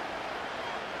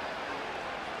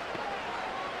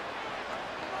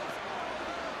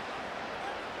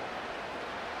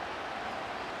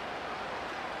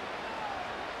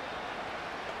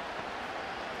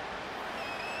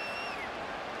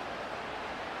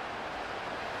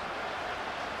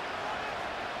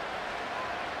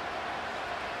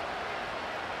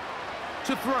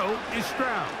 To throw is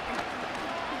Stroud.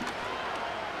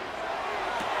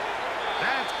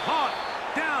 That's caught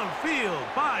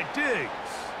downfield by Diggs.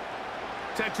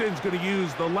 Texans going to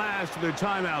use the last of their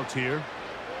timeouts here,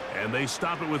 and they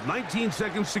stop it with 19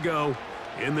 seconds to go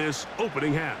in this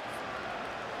opening half.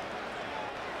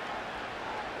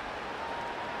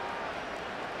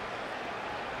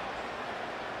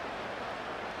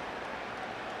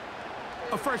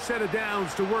 A fresh set of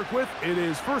downs to work with. It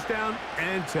is 1st down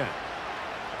and 10.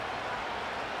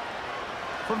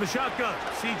 From the shotgun,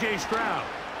 C.J. Stroud.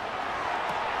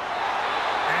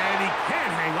 And he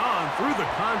can't hang on through the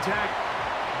contact.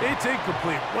 It's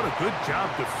incomplete. What a good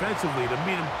job defensively to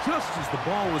meet him just as the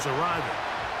ball was arriving.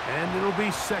 And it'll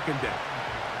be 2nd down.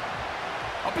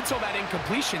 Up until that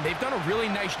incompletion, they've done a really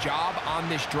nice job on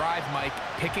this drive, Mike,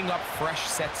 picking up fresh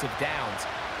sets of downs.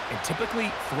 And typically,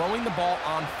 throwing the ball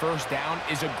on first down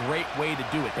is a great way to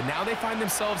do it. But now they find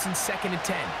themselves in 2nd and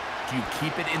 10. Do you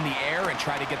keep it in the air and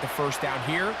try to get the first down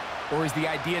here? Or is the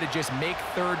idea to just make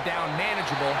 3rd down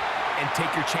manageable and take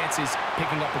your chances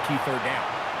picking up a key 3rd down?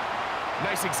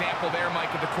 Nice example there,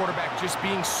 Mike, of the quarterback just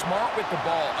being smart with the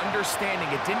ball, understanding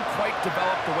it didn't quite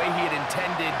develop the way he had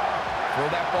intended. Throw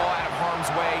that ball out of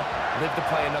harm's way, live to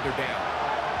play another down.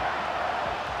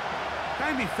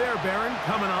 Kindly Fairbairn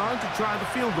coming on to try the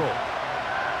field goal.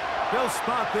 They'll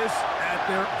spot this at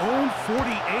their own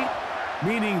 48,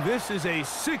 meaning this is a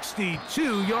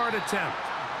 62-yard attempt.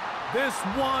 This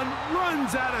one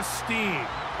runs out of steam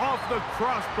off the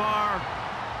crossbar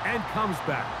and comes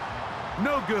back.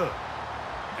 No good.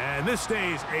 And this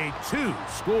stays a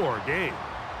 2-score game.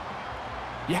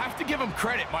 You have to give him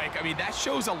credit, Mike. I mean, that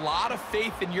shows a lot of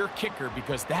faith in your kicker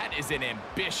because that is an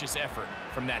ambitious effort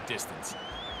from that distance.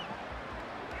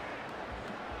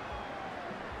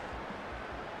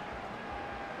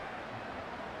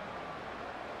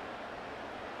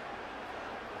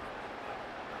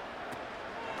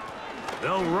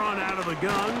 They'll run out of the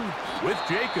gun with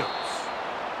Jacobs.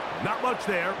 Not much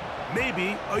there,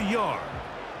 maybe a yard.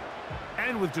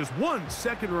 And with just 1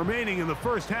 second remaining in the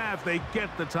first half, they get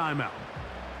the timeout.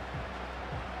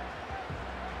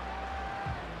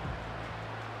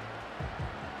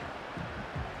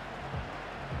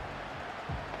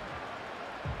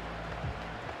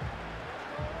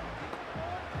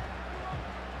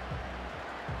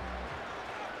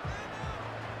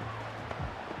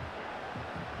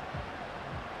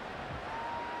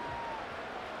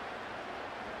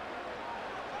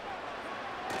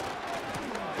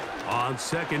 On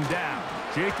 2nd down,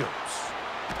 Jacobs.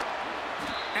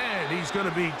 And he's going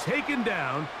to be taken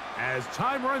down as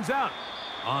time runs out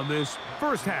on this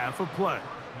first half of play.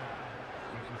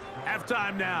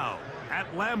 Halftime now at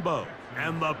Lambeau,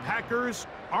 and the Packers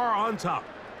are on top.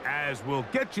 As we'll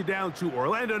get you down to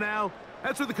Orlando now.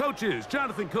 That's where the coach is,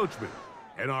 Jonathan Coachman,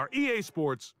 and our EA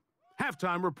Sports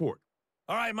Halftime Report.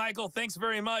 All right, Michael, thanks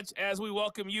very much as we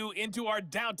welcome you into our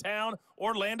downtown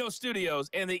Orlando studios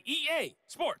and the EA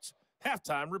Sports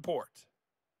Halftime Report.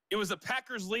 It was the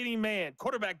Packers' leading man,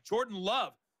 quarterback Jordan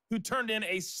Love, who turned in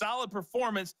a solid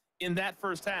performance in that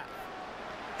first half.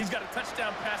 He's got a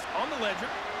touchdown pass on the ledger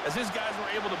as his guys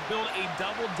were able to build a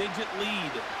double-digit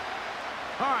lead.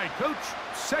 All right, Coach,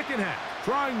 second half,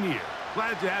 drawing near.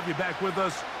 Glad to have you back with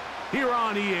us here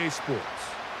on EA Sports.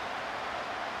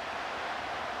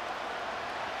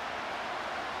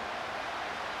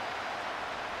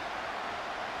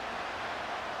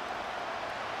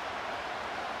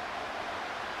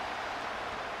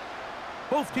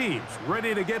 Both teams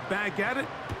ready to get back at it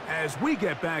as we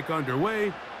get back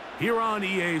underway here on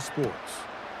EA Sports.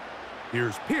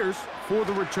 Here's Pierce for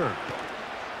the return.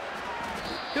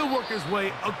 He'll work his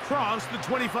way across the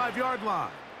 25-yard line.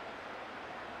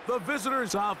 The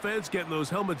visitors' offense getting those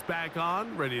helmets back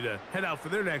on, ready to head out for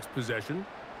their next possession.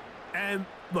 And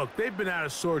look, they've been out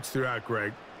of sorts throughout,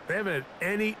 Greg. They haven't had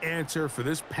any answer for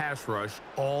this pass rush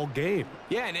all game.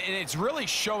 Yeah, and it's really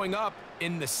showing up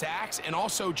in the sacks and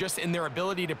also just in their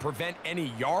ability to prevent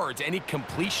any yards, any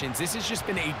completions. This has just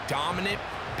been a dominant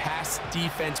pass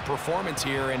defense performance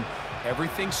here, and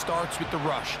everything starts with the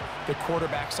rush. The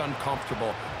quarterback's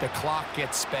uncomfortable. The clock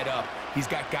gets sped up. He's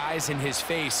got guys in his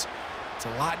face. It's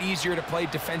a lot easier to play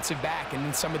defensive back and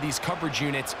in some of these coverage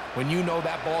units when you know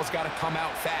that ball's got to come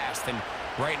out fast. And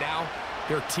right now,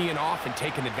 they're teeing off and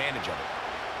taking advantage of it.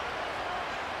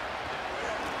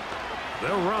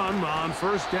 They'll run on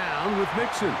first down with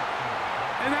Mixon.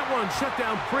 And that one shut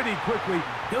down pretty quickly.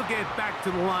 He'll get back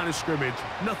to the line of scrimmage.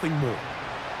 Nothing more.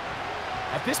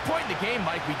 At this point in the game,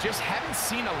 Mike, we just haven't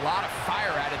seen a lot of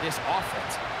fire out of this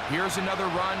offense. Here's another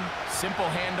run, simple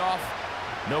handoff,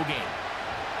 no gain.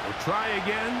 We'll try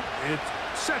again. It's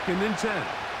 2nd and 10.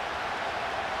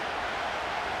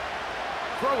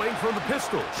 Throwing from the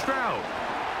pistol, Stroud.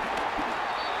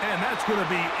 And that's going to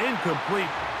be incomplete.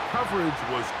 Coverage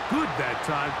was good that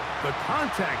time. The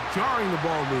contact jarring the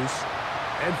ball loose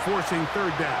and forcing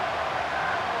 3rd down.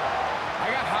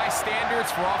 I got high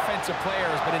standards for offensive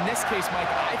players, but in this case, Mike,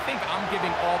 I think I'm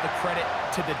giving all the credit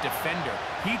to the defender.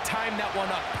 He timed that one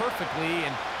up perfectly,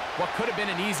 and what could have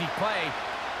been an easy play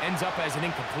ends up as an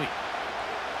incomplete.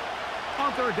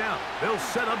 On 3rd down, they'll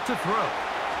set up to throw.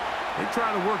 They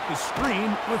try to work the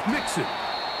screen with Mixon.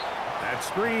 That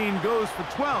screen goes for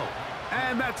 12,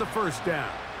 and that's a 1st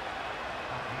down.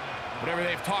 Whatever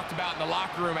they've talked about in the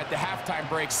locker room at the halftime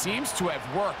break seems to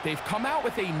have worked. They've come out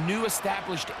with a new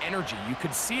established energy. You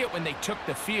could see it when they took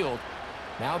the field.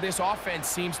 Now this offense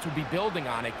seems to be building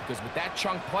on it because with that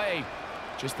chunk play,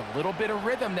 just a little bit of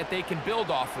rhythm that they can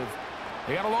build off of.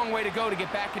 They got a long way to go to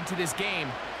get back into this game,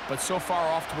 but so far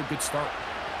off to a good start.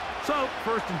 So,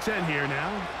 1st and 10 here now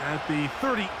at the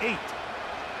 38.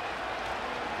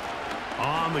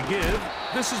 On the give,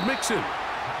 this is Mixon.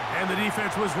 And the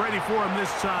defense was ready for him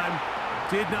this time.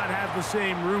 Did not have the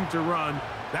same room to run.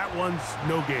 That one's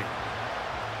no gain.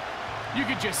 You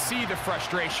could just see the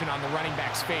frustration on the running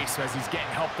back's face as he's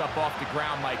getting helped up off the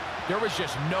ground. Like, there was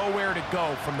just nowhere to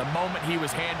go from the moment he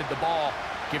was handed the ball.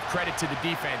 Give credit to the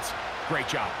defense. Great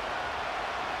job.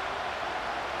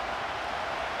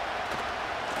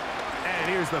 And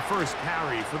here's the first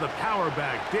carry for the power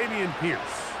back, Dameon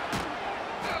Pierce.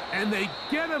 And they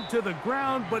get him to the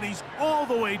ground, but he's all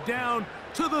the way down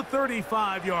to the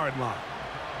 35-yard line.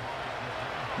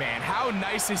 Man, how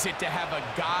nice is it to have a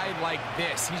guy like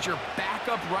this? He's your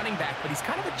backup running back, but he's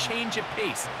kind of a change of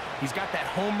pace. He's got that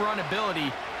home run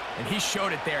ability, and he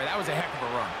showed it there. That was a heck of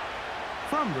a run.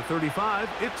 From the 35,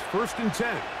 it's 1st and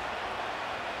 10.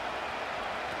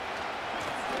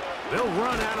 They'll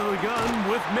run out of the gun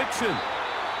with Mixon.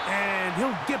 And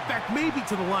he'll get back maybe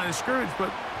to the line of scrimmage, but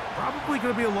probably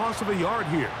going to be a loss of a yard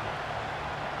here.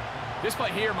 This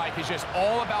play here, Mike, is just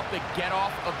all about the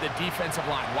get-off of the defensive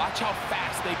line. Watch how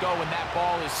fast they go when that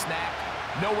ball is snapped.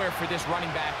 Nowhere for this running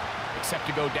back except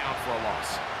to go down for a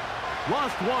loss.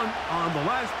 Lost one on the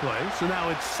last play, so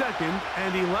now it's 2nd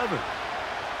and 11.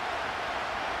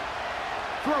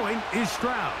 Throwing is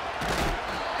Stroud.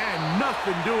 And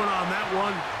nothing doing on that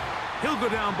one. He'll go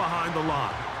down behind the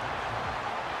line.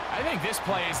 I think this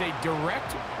play is a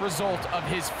direct result of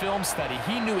his film study.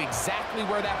 He knew exactly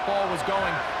where that ball was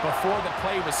going before the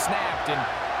play was snapped, and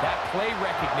that play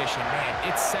recognition, man,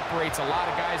 it separates a lot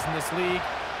of guys in this league,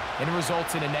 and it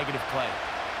results in a negative play.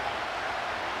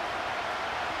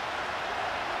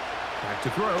 Back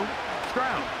to throw,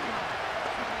 Stroud.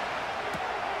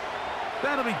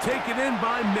 That'll be taken in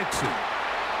by Mixon.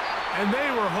 And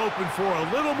they were hoping for a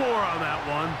little more on that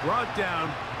one. Brought down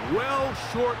well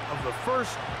short of the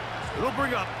first. It'll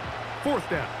bring up 4th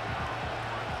down.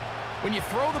 When you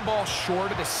throw the ball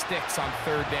short of the sticks on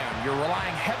 3rd down, you're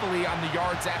relying heavily on the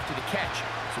yards after the catch.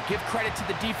 So give credit to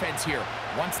the defense here.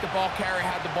 Once the ball carrier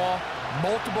had the ball,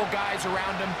 multiple guys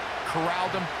around him,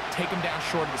 corralled him, take him down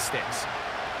short of the sticks.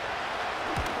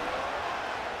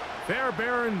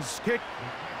 Fairbairn's kick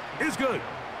is good.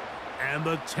 And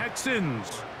the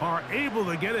Texans are able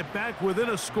to get it back within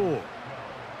a score.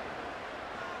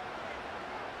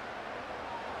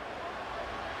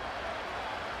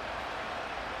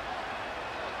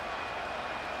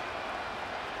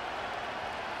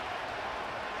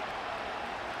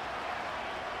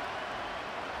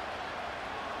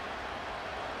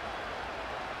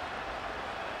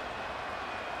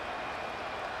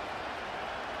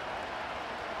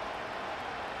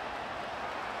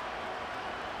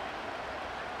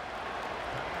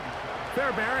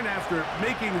 Fairbairn, after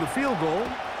making the field goal,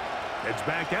 heads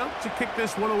back out to kick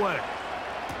this one away.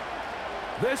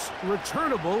 This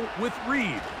returnable with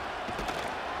Reed.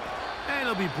 And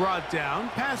he'll be brought down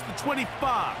past the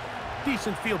 25.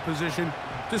 Decent field position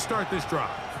to start this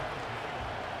drive.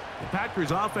 The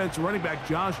Packers offense running back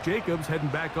Josh Jacobs heading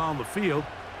back on the field.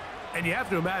 And you have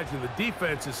to imagine the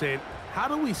defense is saying, how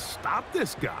do we stop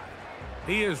this guy?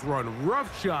 He has run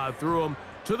roughshod through him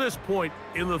to this point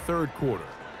in the 3rd quarter.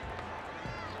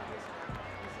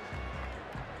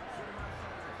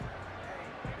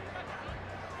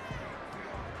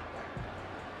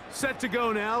 Set to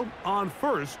go now on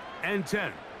 1st and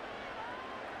 10.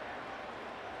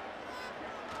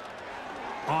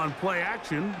 On play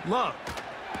action, Love.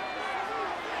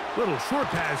 Little short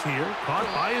pass here, caught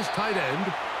by his tight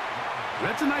end.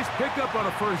 That's a nice pickup on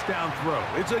a 1st down throw.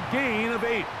 It's a gain of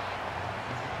 8.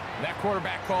 That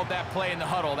quarterback called that play in the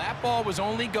huddle. That ball was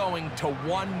only going to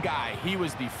one guy. He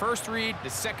was the 1st read, the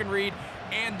 2nd read,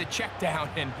 and the check down,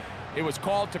 and it was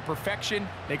called to perfection.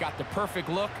 They got the perfect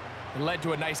look. It led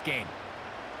to a nice gain.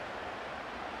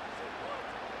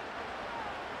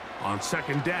 On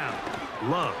 2nd down,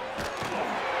 Love.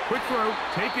 Quick throw,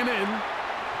 taken in.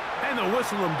 And they'll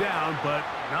whistle him down, but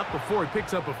not before he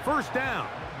picks up a 1st down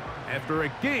after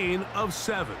a gain of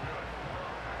 7.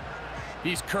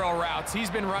 These curl routes, he's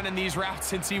been running these routes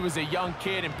since he was a young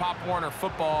kid in Pop Warner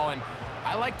football, and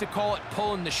I like to call it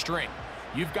pulling the string.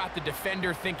 You've got the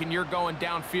defender thinking you're going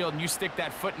downfield, and you stick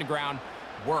that foot in the ground,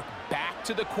 work back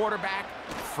to the quarterback,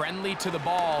 friendly to the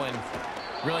ball, and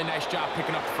really nice job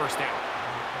picking up the 1st down.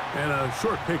 And a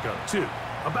short pickup, too,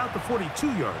 about the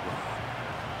 42-yard line.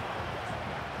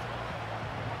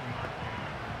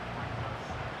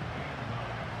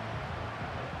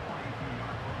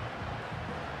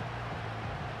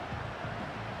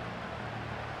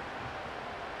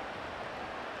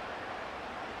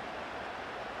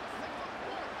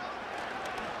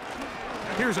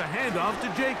 Here's a handoff to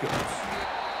Jacobs.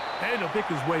 And he'll pick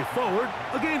his way forward,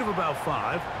 a gain of about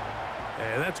 5.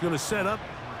 And that's going to set up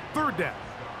 3rd down.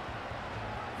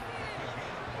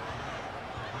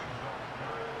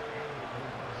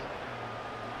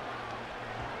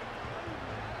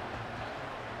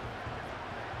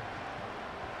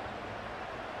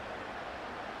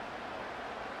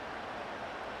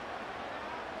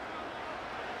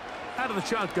 Out of the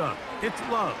shotgun, it's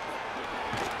Love.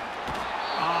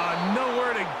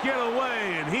 Nowhere to get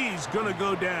away, and he's going to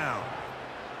go down.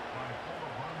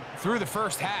 Through the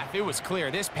first half, it was clear.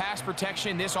 This pass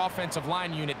protection, this offensive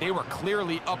line unit, they were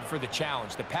clearly up for the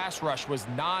challenge. The pass rush was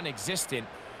non-existent,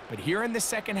 but here in the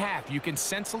second half, you can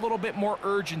sense a little bit more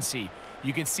urgency.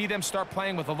 You can see them start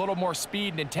playing with a little more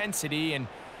speed and intensity, and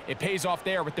it pays off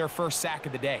there with their first sack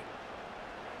of the day.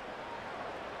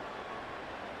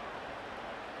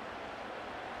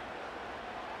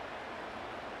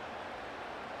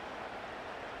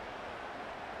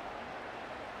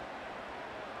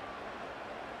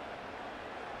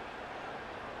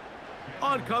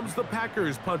 On comes the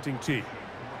Packers punting team,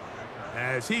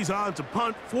 as he's on to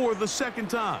punt for the 2nd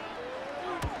time.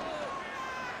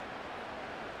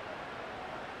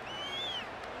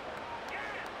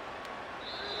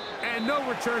 And no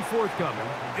return forthcoming.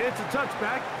 It's a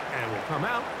touchback and will come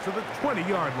out to the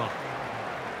 20-yard line.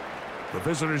 The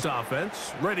visitors'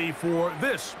 offense ready for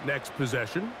this next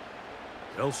possession.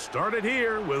 They'll start it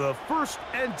here with a 1st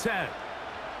and 10.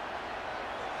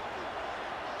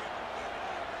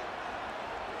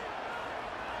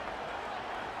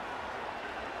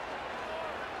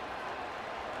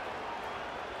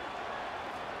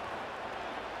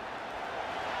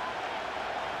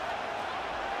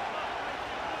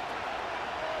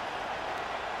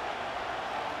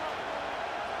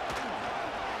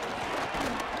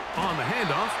 On the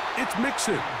handoff, it's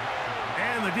Mixon.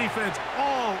 And the defense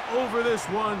all over this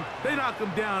one. They knock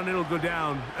him down, it'll go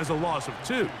down as a loss of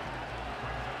 2.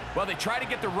 Well, they try to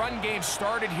get the run game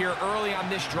started here early on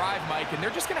this drive, Mike, and they're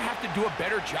just going to have to do a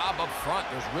better job up front.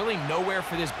 There's really nowhere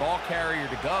for this ball carrier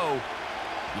to go.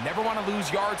 You never want to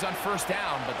lose yards on 1st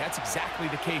down, but that's exactly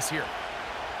the case here.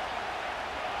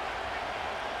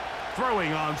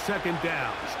 Throwing on 2nd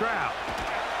down, Stroud.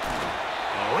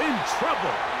 Oh, in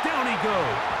trouble. Down he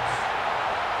goes.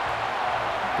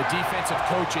 The defensive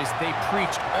coaches, they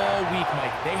preach all week,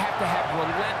 Mike. They have to have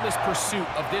relentless pursuit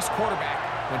of this quarterback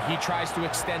when he tries to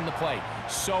extend the play.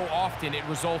 So often it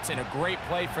results in a great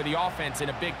play for the offense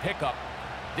and a big pickup.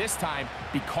 This time,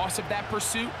 because of that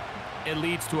pursuit, it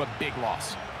leads to a big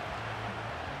loss.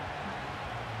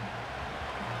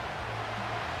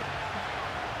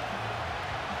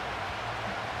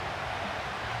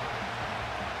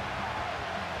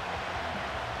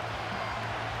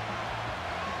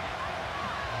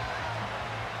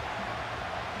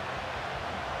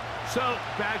 So,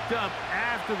 backed up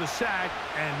after the sack,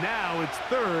 and now it's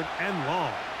 3rd and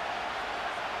long.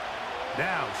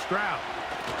 Now, Stroud.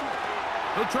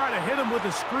 He'll try to hit him with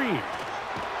a screen.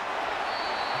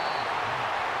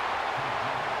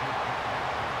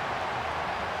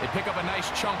 They pick up a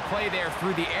nice chunk play there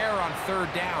through the air on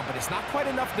 3rd down, but it's not quite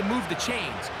enough to move the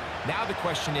chains. Now the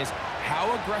question is,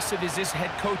 how aggressive is this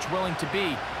head coach willing to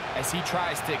be as he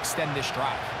tries to extend this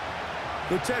drive?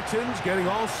 The Texans getting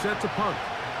all set to punt.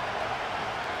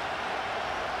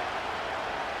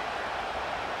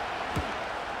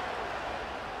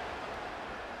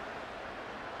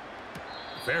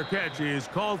 Fair catch is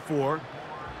called for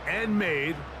and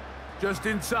made just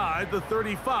inside the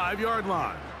 35-yard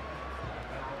line.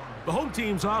 The home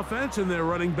team's offense and their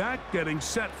running back getting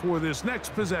set for this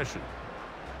next possession.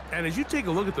 And as you take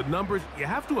a look at the numbers, you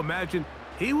have to imagine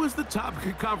he was the topic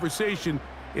of conversation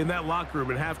in that locker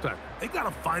room at halftime. They got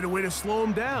to find a way to slow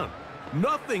him down.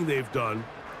 Nothing they've done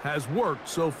has worked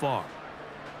so far.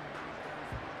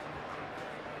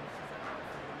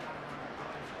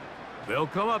 They'll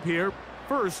come up here.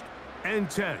 1st and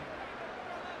 10.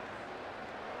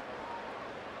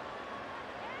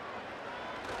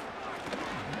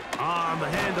 On the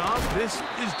handoff, this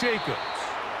is Jacobs.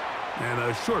 And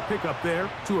a short pickup there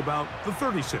to about the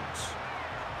 36.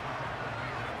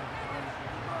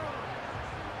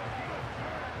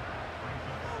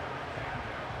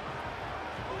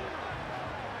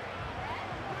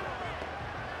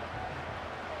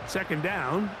 Second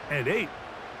down and 8.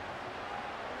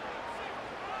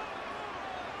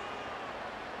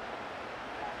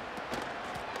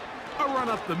 A run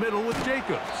up the middle with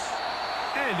Jacobs.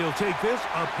 And he'll take this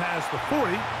up past the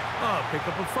 40, a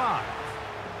pickup of 5.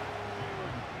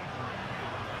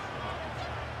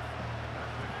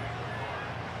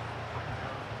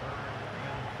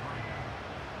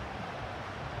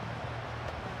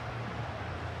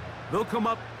 They'll come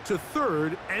up to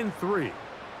 3rd and 3.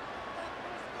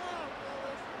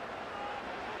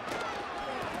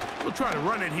 We'll try to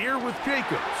run it here with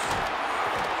Jacobs.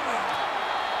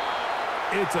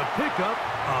 It's a pickup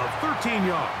of 13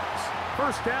 yards.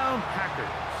 First down, Packers.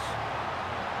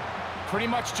 Pretty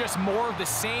much just more of the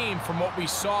same from what we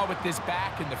saw with this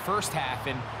back in the first half,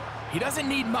 and he doesn't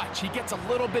need much. He gets a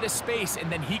little bit of space,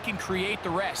 and then he can create the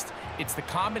rest. It's the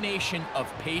combination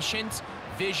of patience,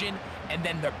 vision, and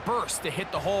then the burst to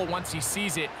hit the hole once he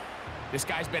sees it. This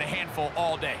guy's been a handful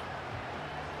all day.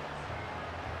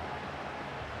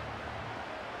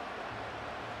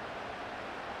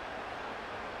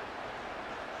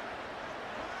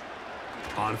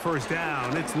 On first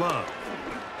down, it's Love.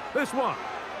 This one,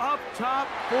 up top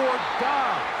for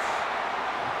Dobbs.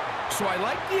 So I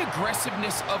like the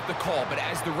aggressiveness of the call, but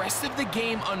as the rest of the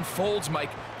game unfolds, Mike,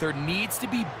 there needs to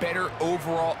be better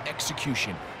overall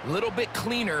execution. A little bit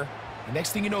cleaner. The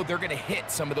next thing you know, they're going to hit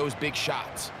some of those big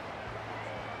shots.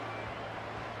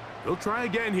 They'll try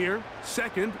again here.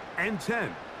 2nd and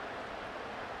 10.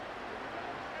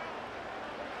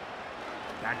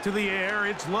 Back to the air,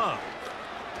 it's Love.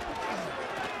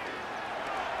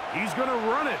 He's going to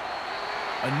run it.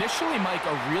 Initially, Mike,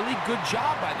 a really good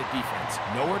job by the defense.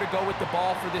 Nowhere to go with the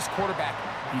ball for this quarterback.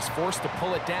 He's forced to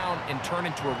pull it down and turn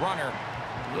into a runner.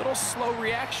 A little slow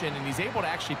reaction, and he's able to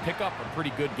actually pick up a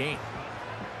pretty good gain.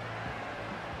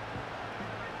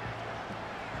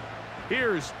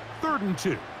 Here's 3rd and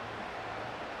 2.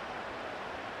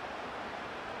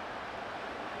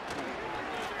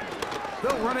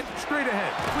 They'll run it straight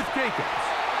ahead with Jacobs.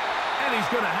 And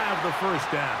he's going to have the first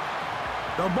down.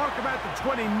 They'll mark him at the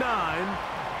 29,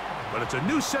 but it's a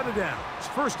new set of downs.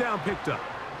 First down picked up.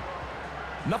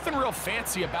 Nothing real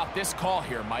fancy about this call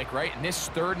here, Mike, right? In this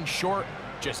 3rd and short,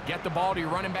 just get the ball to your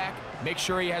running back, make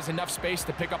sure he has enough space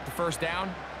to pick up the first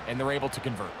down, and they're able to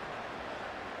convert.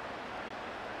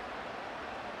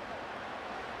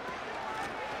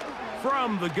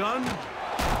 From the gun,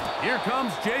 here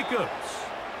comes Jacobs.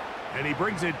 And he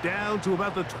brings it down to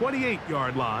about the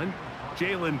 28-yard line.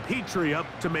 Jalen Petrie up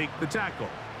to make the tackle.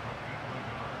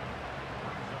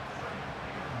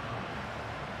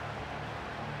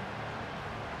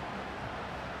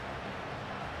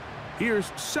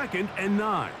 Here's 2nd and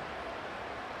 9.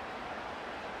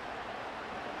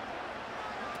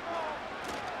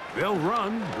 They'll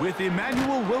run with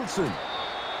Emmanuel Wilson.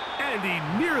 And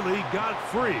he nearly got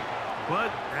free.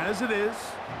 But as it is,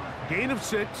 gain of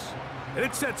 6, and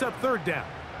it sets up 3rd down.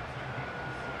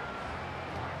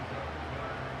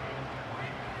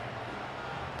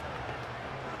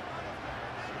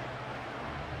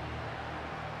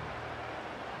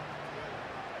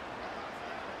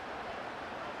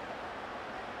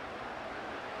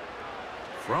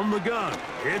 From the gun,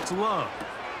 it's Love.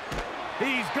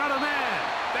 He's got a man.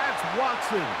 That's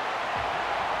Watson.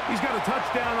 He's got a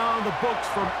touchdown on the books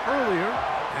from earlier,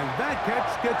 and that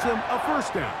catch gets him a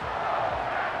first down.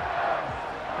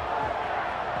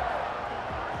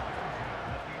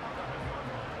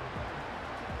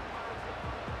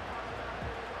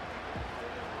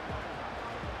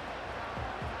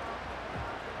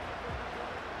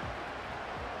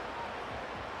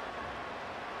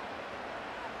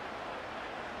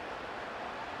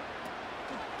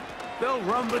 They'll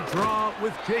run the draw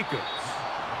with Jacobs.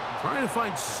 Trying to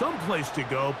find some place to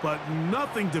go, but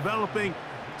nothing developing.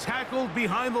 Tackled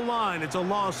behind the line. It's a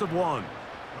loss of 1.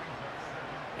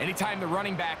 Anytime the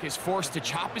running back is forced to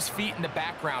chop his feet in the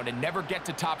background and never get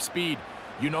to top speed,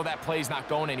 you know that play's not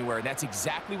going anywhere. And that's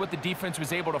exactly what the defense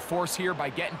was able to force here by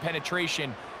getting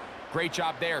penetration. Great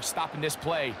job there, stopping this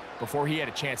play before he had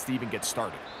a chance to even get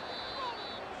started.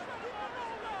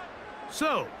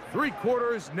 So, 3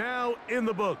 quarters now in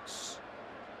the books.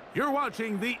 You're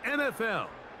watching the NFL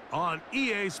on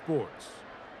EA Sports.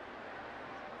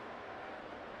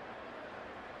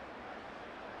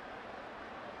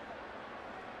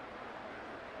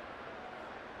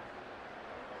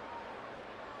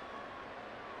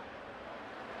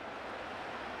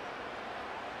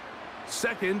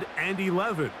 Second and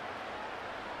 11.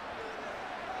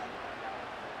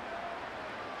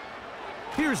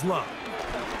 Here's Love.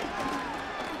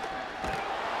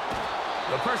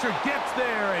 The pressure gets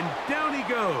there, and down he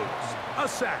goes. A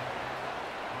sack.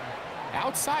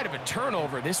 Outside of a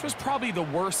turnover, this was probably the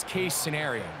worst-case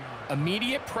scenario.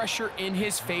 Immediate pressure in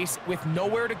his face with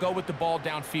nowhere to go with the ball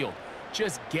downfield.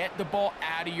 Just get the ball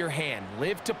out of your hand.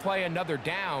 Live to play another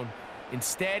down.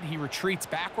 Instead, he retreats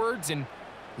backwards and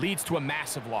leads to a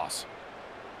massive loss.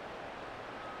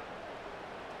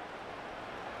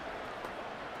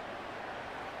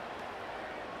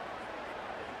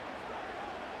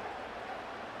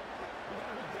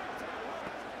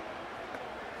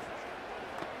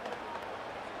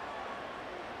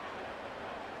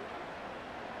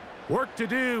 Work to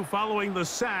do following the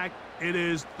sack. It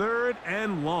is 3rd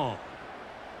and long.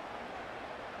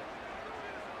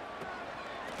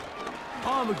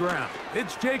 On the ground,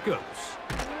 it's Jacobs.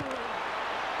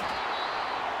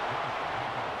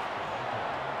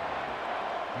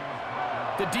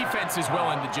 The defense is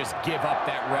willing to just give up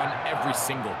that run every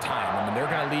single time. I mean,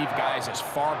 they're going to leave guys as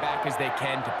far back as they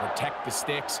can to protect the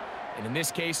sticks. And in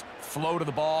this case, flow to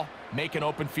the ball, make an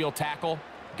open field tackle,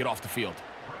 get off the field.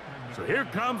 So here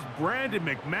comes Brandon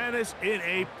McManus in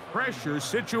a pressure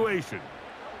situation.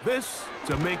 This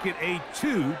to make it a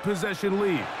 2-possession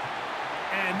lead.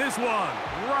 And this one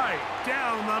right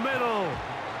down the middle.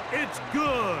 It's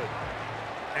good.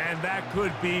 And that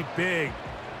could be big.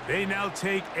 They now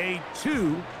take a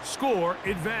 2-score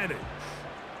advantage.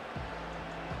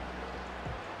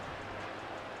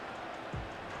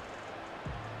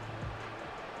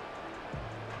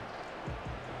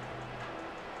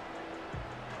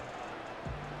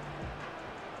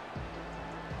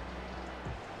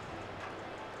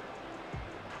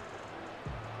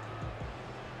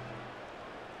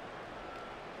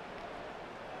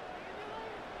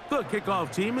 The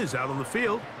kickoff team is out on the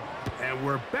field, and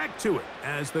we're back to it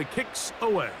as the kick's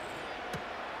away.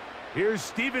 Here's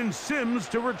Steven Sims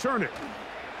to return it.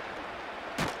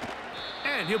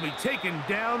 And he'll be taken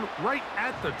down right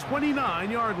at the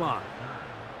 29-yard line.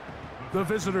 The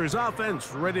visitors'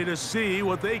 offense ready to see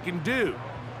what they can do.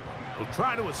 They'll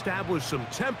try to establish some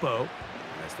tempo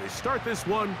as they start this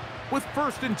one with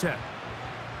 1st and 10.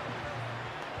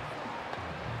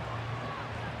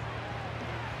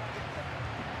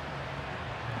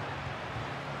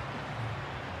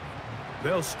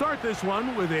 They'll start this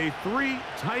one with a 3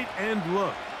 tight end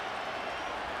look.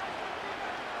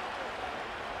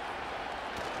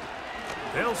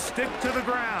 They'll stick to the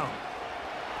ground.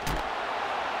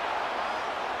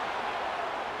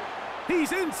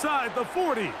 He's inside the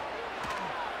 40.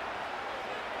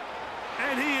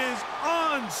 And he is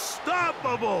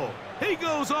unstoppable. He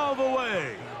goes all the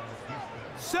way.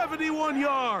 71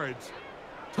 yards.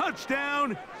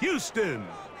 Touchdown, Houston.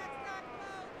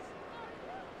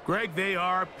 Greg, they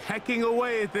are pecking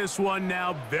away at this one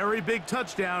now. Very big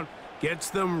touchdown.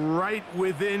 Gets them right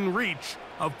within reach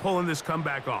of pulling this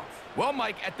comeback off. Well,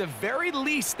 Mike, at the very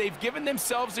least, they've given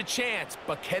themselves a chance,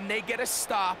 but can they get a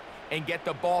stop and get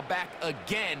the ball back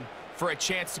again for a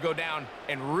chance to go down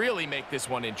and really make this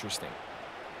one interesting?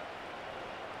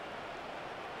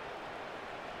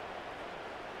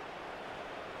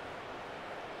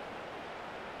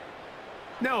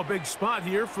 Now a big spot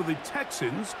here for the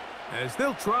Texans as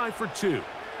they'll try for 2.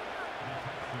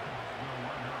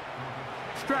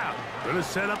 Stroud going to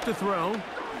set up to throw.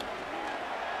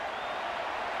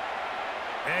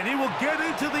 And he will get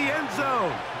into the end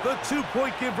zone. The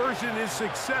 2-point conversion is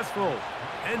successful.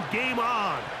 And game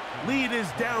on. Lead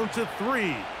is down to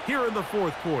 3 here in the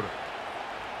 4th quarter.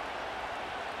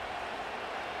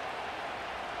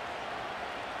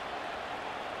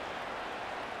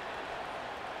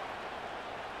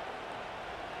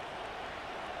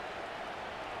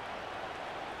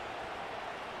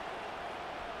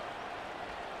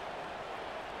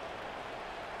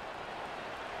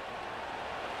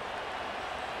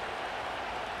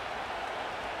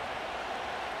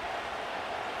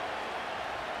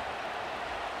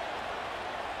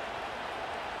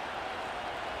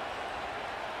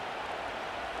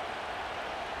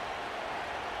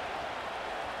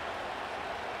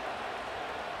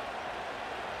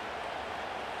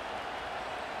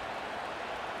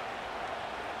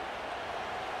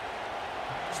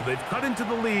 So they've cut into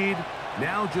the lead.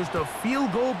 Now just a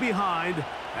field goal behind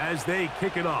as they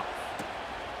kick it off.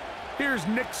 Here's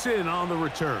Nixon on the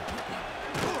return.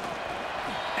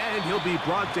 And he'll be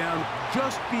brought down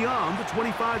just beyond the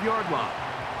 25-yard line.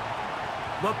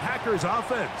 The Packers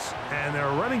offense and their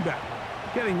running back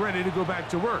getting ready to go back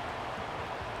to work.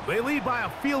 They lead by a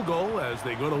field goal as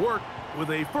they go to work with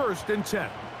a 1st and 10.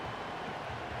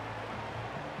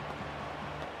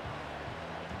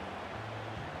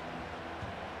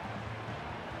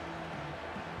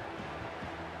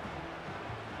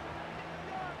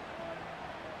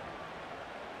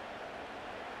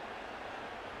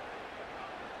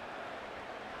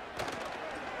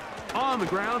 On the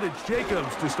ground, it's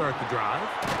Jacobs to start the drive.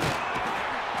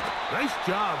 Nice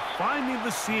job finding the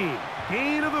seam.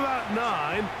 Gain of about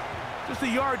 9. Just a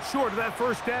yard short of that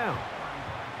 1st down.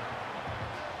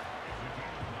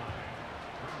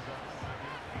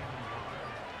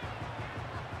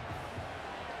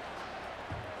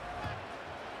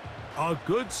 A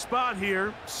good spot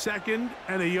here. 2nd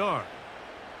and a yard.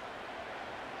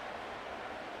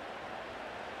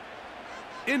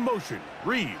 In motion,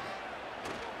 Reed.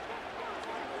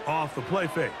 Off the play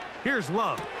fake. Here's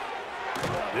Love.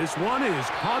 This one is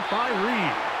caught by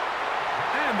Reed.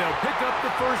 And they'll pick up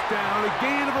the first down, a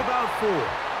gain of about 4.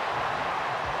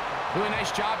 Really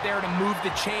nice job there to move the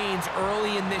chains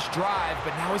early in this drive,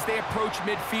 but now as they approach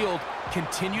midfield,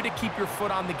 continue to keep your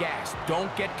foot on the gas.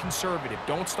 Don't get conservative.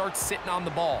 Don't start sitting on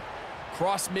the ball.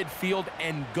 Cross midfield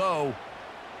and go.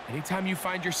 Anytime you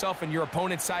find yourself on your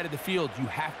opponent's side of the field, you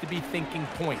have to be thinking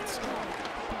points.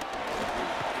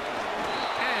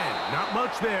 And not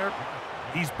much there.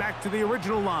 He's back to the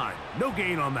original line. No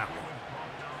gain on that one.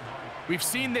 We've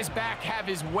seen this back have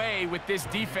his way with this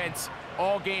defense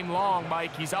all game long,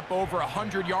 Mike. He's up over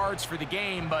 100 yards for the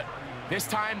game, but this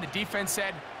time the defense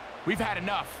said, we've had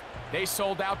enough. They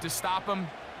sold out to stop him.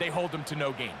 They hold him to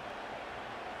no gain.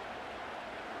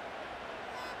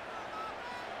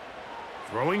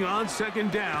 Throwing on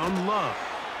second down, Love.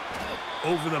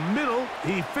 Over the middle,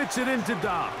 he fits it into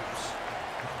Dobbs.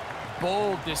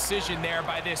 Bold decision there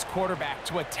by this quarterback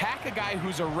to attack a guy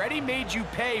who's already made you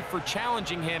pay for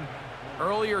challenging him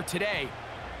earlier today.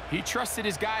 He trusted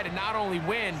his guy to not only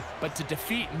win, but to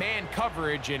defeat man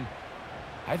coverage, and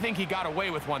I think he got away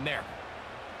with one there.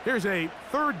 Here's a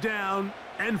third down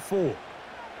and 4.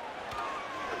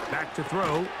 Back to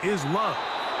throw is Love.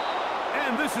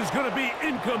 And this is going to be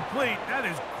incomplete. That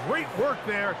is great work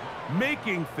there,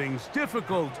 making things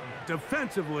difficult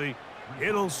defensively.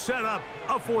 It'll set up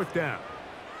a fourth down.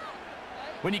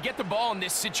 When you get the ball in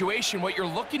this situation, what you're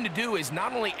looking to do is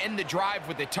not only end the drive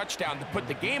with a touchdown to put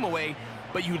the game away,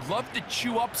 but you'd love to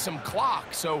chew up some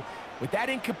clock. So with that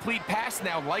incomplete pass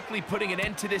now likely putting an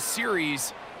end to this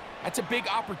series, that's a big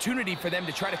opportunity for them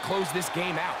to try to close this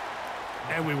game out.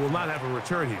 And we will not have a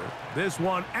return here. This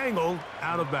one angled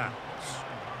out of bounds.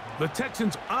 The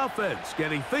Texans offense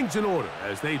getting things in order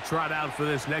as they trot out for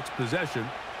this next possession.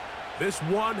 This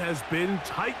one has been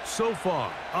tight so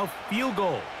far. A field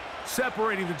goal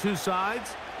separating the two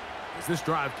sides as this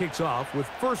drive kicks off with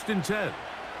 1st and 10.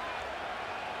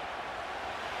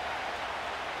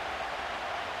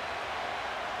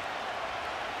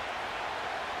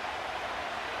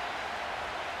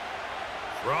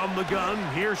 From the gun,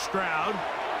 here's Stroud.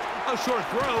 A short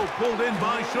throw pulled in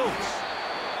by Schultz.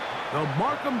 They'll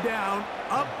mark him down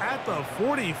up at the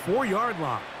 44-yard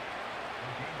line.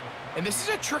 And this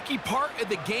is a tricky part of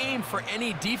the game for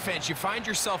any defense. You find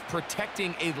yourself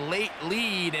protecting a late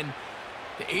lead, and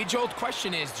the age-old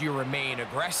question is, do you remain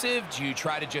aggressive? Do you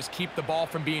try to just keep the ball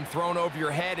from being thrown over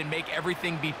your head and make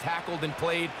everything be tackled and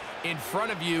played in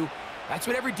front of you? That's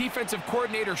what every defensive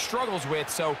coordinator struggles with,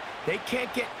 so they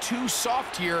can't get too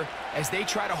soft here as they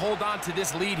try to hold on to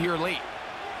this lead here late.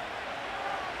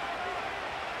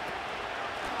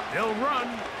 They'll run.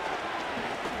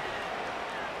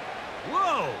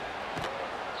 Whoa!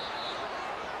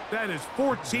 That is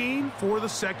 14 for the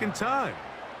second time.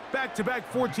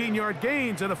 Back-to-back 14-yard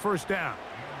gains and a first down.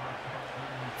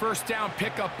 First down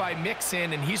pickup by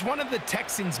Mixon, and he's one of the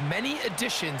Texans' many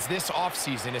additions this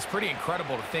offseason. It's pretty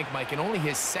incredible to think, Mike, in only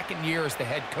his second year as the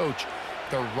head coach,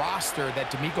 the roster that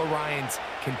DeMeco Ryans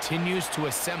continues to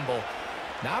assemble.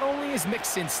 Not only is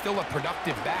Mixon still a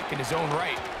productive back in his own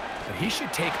right, but he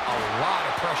should take a lot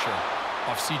of pressure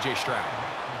off C.J. Stroud.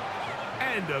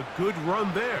 And a good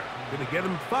run there. Going to get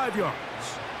him 5 yards.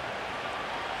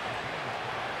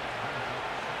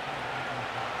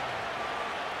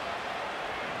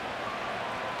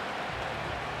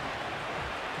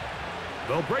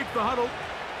 They'll break the huddle.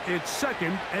 It's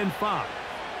 2nd and 5.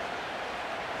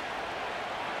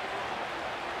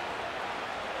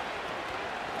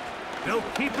 They'll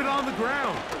keep it on the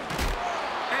ground.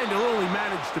 And they'll only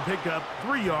manage to pick up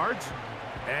 3 yards.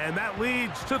 And that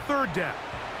leads to 3rd down.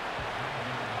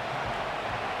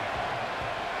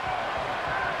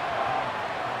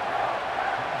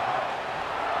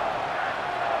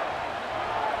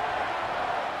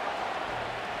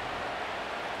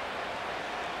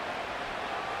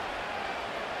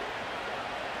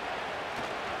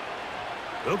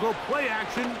 They'll go play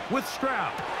action with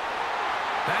Stroud.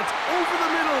 That's over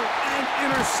the middle and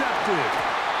intercepted.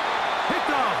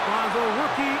 Picked off by the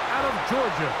rookie out of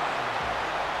Georgia.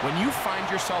 When you find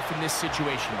yourself in this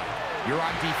situation, Mike, you're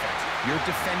on defense, you're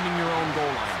defending your own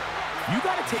goal line, you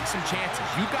got to take some chances.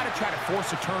 You got to try to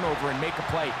force a turnover and make a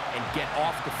play and get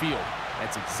off the field.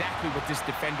 That's exactly what this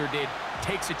defender did.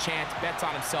 Takes a chance, bets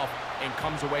on himself, and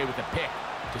comes away with a pick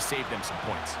to save them some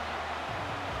points.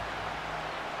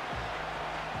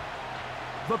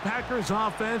 The Packers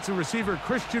offense and receiver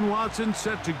Christian Watson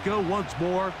set to go once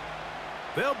more.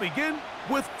 They'll begin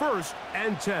with 1st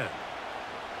and 10.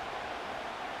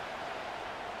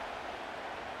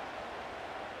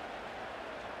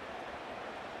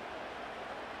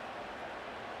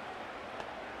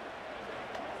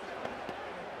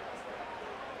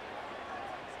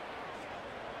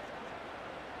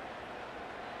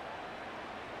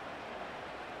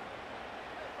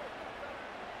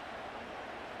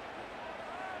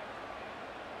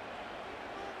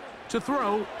 To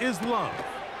throw is Love.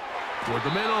 Toward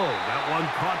the middle. That one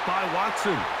caught by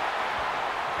Watson.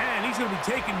 And he's going to be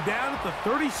taken down at the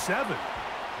 37.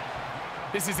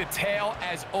 This is a tale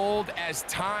as old as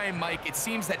time, Mike. It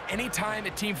seems that anytime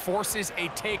a team forces a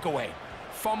takeaway,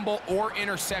 fumble, or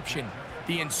interception,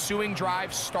 the ensuing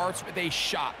drive starts with a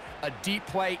shot, a deep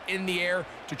play in the air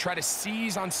to try to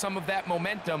seize on some of that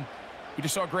momentum. We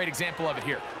just saw a great example of it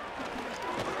here.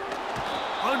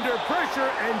 Under pressure,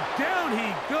 and down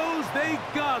he goes. They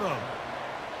got him.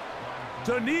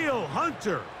 Danielle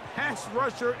Hunter, pass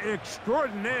rusher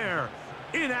extraordinaire,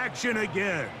 in action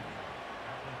again.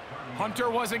 Hunter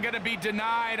wasn't going to be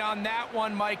denied on that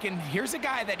one, Mike. And here's a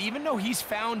guy that, even though he's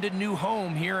found a new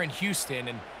home here in Houston,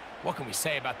 and what can we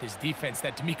say about this defense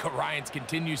that D'Amico Ryans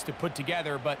continues to put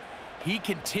together, but he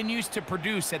continues to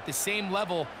produce at the same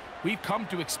level we've come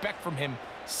to expect from him.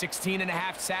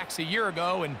 16.5 sacks a year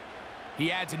ago, and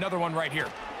he adds another one right here.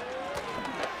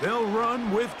 They'll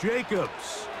run with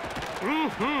Jacobs.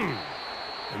 And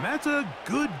that's a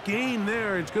good gain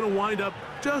there. It's going to wind up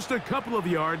just a couple of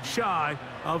yards shy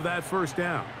of that first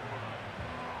down.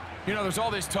 You know, there's all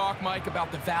this talk, Mike,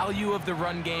 about the value of the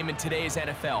run game in today's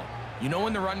NFL. You know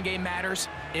when the run game matters?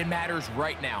 It matters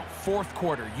right now. Fourth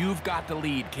quarter, you've got the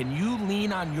lead. Can you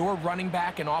lean on your running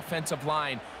back and offensive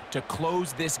line to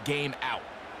close this game out?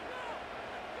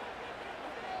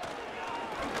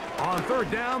 On third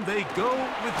down, they go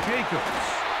with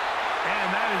Jacobs.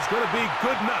 And that is going to be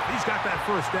good enough. He's got that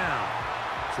first down.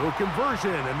 So a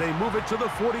conversion, and they move it to the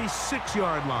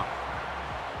 46-yard line.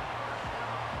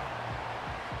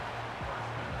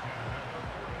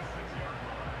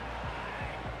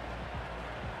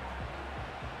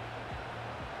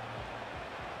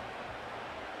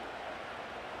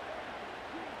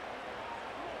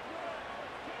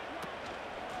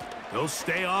 They'll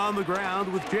stay on the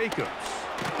ground with Jacobs.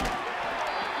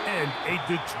 And a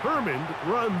determined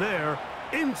run there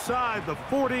inside the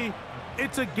 40.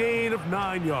 It's a gain of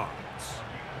 9 yards.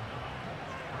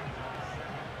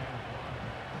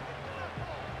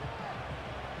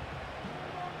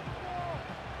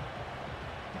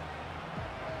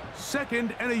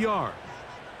 Second and a yard.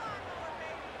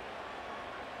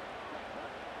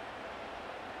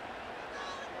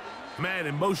 Man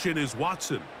in motion is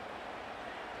Watson.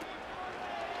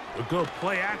 We'll go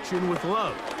play action with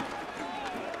Love.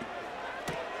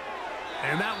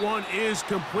 And that one is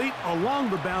complete along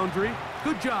the boundary.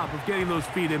 Good job of getting those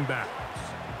feet in bounds.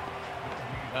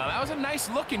 That was a nice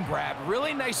looking grab.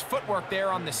 Really nice footwork there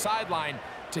on the sideline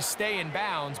to stay in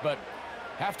bounds. But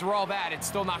after all that, it's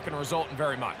still not going to result in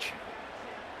very much.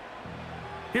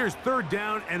 Here's third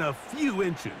down and a few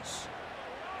inches.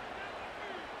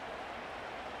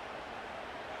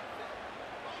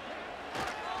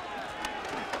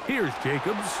 Here's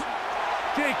Jacobs.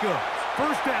 Jacobs,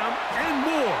 first down and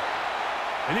more.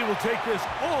 And he will take this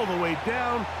all the way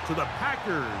down to the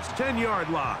Packers' 10-yard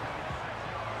line.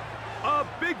 A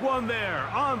big one there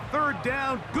on third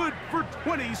down, good for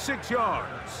 26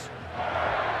 yards.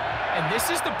 And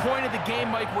this is the point of the game,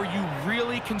 Mike, where you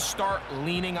really can start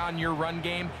leaning on your run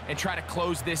game and try to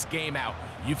close this game out.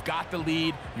 You've got the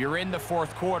lead, you're in the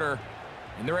fourth quarter,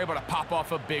 and they're able to pop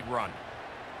off a big run.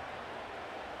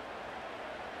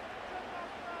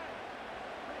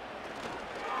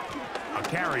 A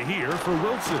carry here for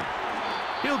Wilson.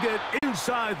 He'll get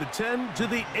inside the 10 to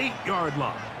the 8-yard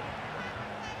line.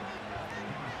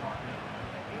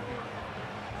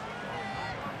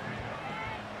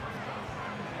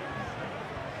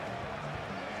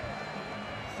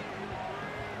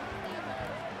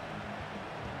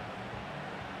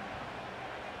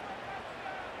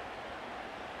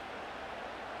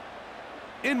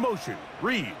 In motion,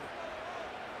 Reed.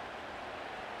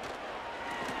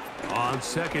 On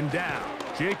second down,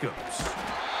 Jacobs.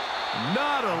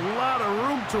 Not a lot of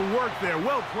room to work there.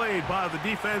 Well played by the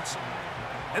defense.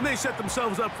 And they set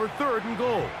themselves up for third and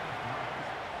goal.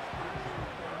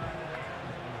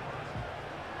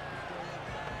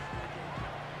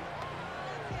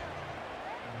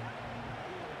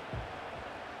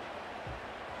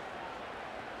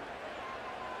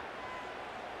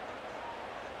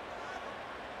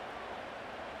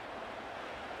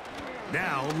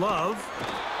 Now Love,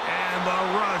 and the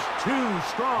rush too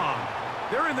strong.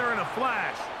 They're in there in a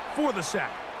flash for the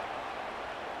sack.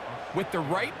 With the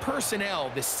right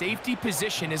personnel, the safety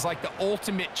position is like the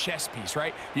ultimate chess piece,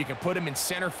 right? You can put him in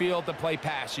center field to play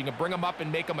pass. You can bring him up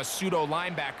and make him a pseudo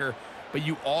linebacker, but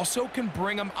you also can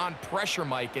bring him on pressure,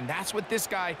 Mike, and that's what this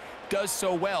guy does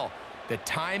so well. The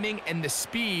timing and the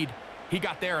speed, he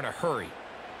got there in a hurry.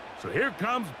 So here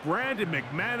comes Brandon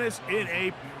McManus in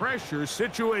a pressure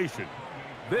situation.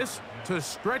 This to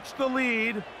stretch the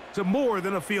lead to more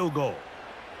than a field goal.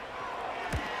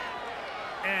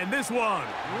 And this one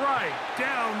right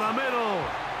down the middle.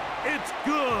 It's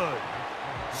good.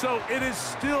 So it is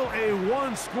still a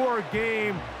one-score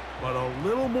game, but a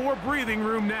little more breathing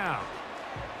room now.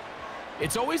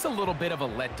 It's always a little bit of a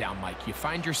letdown, Mike. You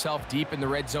find yourself deep in the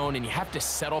red zone, and you have to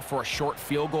settle for a short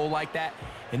field goal like that.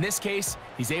 In this case,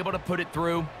 he's able to put it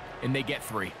through, and they get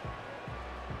 3.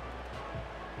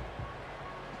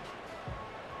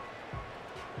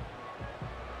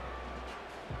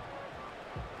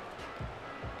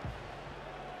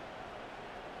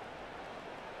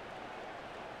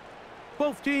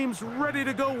 Both teams ready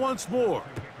to go once more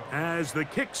as the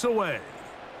kick's away.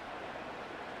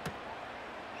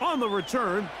 On the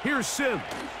return, here's Sims.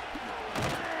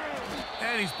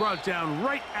 And he's brought down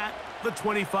right at the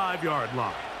 25-yard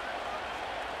line.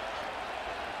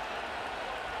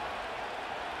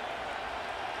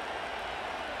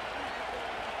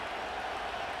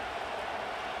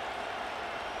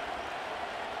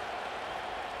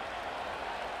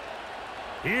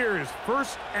 Here's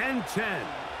 1st and 10.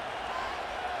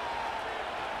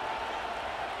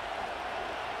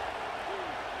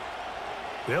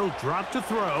 They'll drop to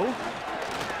throw.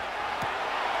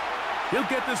 He'll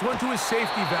get this one to his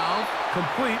safety valve.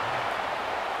 Complete.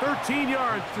 13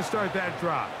 yards to start that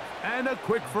drive. And a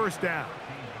quick first down.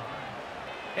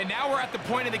 And now we're at the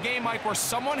point of the game, Mike, where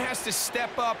someone has to step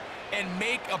up and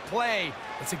make a play.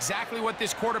 That's exactly what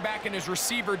this quarterback and his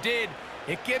receiver did.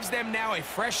 It gives them now a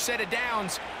fresh set of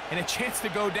downs and a chance to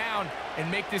go down and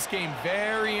make this game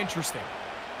very interesting.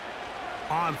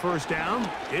 On first down,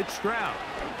 it's Stroud.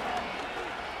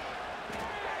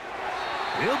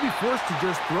 He'll be forced to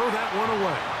just throw that one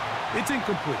away. It's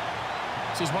incomplete.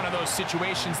 This is one of those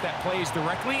situations that plays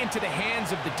directly into the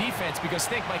hands of the defense because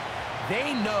think, Mike,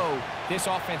 they know this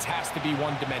offense has to be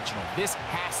one-dimensional. This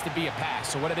has to be a pass.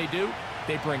 So what do?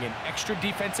 They bring in extra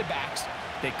defensive backs.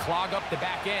 They clog up the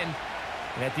back end.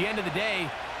 And at the end of the day,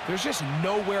 there's just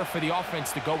nowhere for the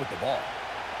offense to go with the ball.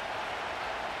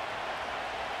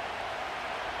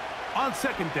 On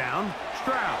second down,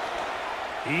 Stroud.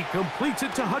 He completes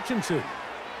it to Hutchinson.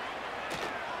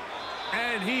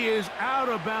 And he is out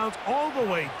of bounds all the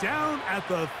way down at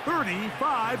the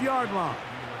 35-yard line.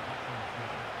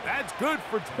 That's good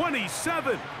for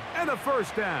 27 and a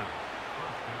first down.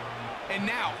 And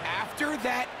now, after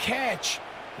that catch,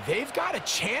 they've got a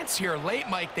chance here late,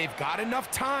 Mike. They've got enough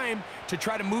time to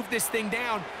try to move this thing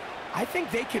down. I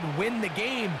think they can win the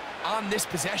game on this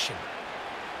possession.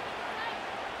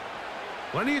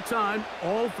 Plenty of time,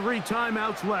 all 3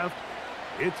 timeouts left.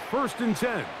 It's 1st and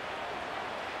 10.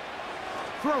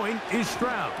 Throwing is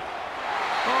Stroud.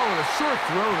 Oh, a short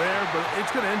throw there, but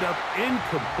it's going to end up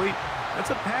incomplete.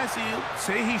 That's a pass he'll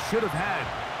say he should have had.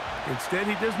 Instead,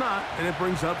 he does not, and it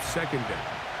brings up second down.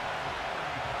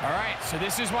 All right, so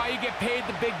this is why you get paid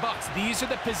the big bucks. These are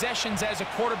the possessions as a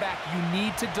quarterback you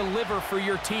need to deliver for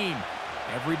your team.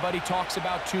 Everybody talks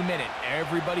about 2-minute.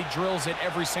 Everybody drills it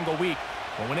every single week.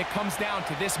 But when it comes down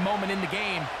to this moment in the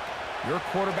game, your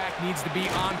quarterback needs to be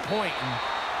on point. And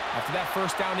after that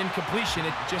first down incompletion,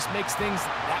 it just makes things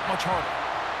that much harder.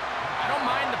 I don't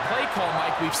mind the play call,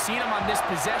 Mike. We've seen him on this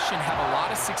possession have a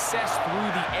lot of success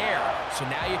through the air. So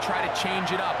now you try to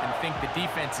change it up and think the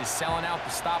defense is selling out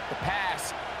to stop the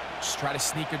pass. Just try to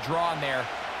sneak a draw in there.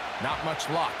 Not much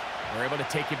luck. We're able to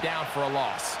take it down for a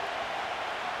loss.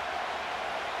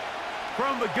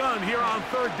 From the gun here on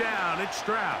third down, it's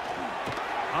Stroud.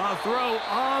 A throw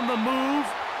on the move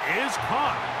is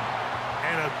caught.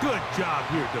 And a good job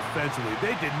here defensively.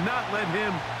 They did not let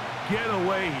him get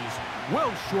away. He's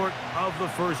well short of the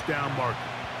first down marker.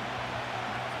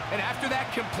 And after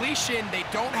that completion, they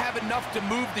don't have enough to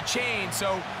move the chain.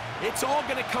 So it's all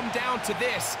going to come down to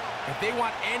this. If they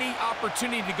want any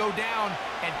opportunity to go down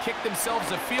and kick themselves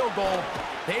a field goal,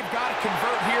 they've got to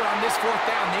convert here on this 4th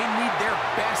down. They need their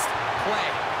best play.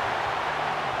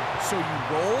 So you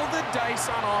roll the dice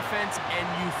on offense and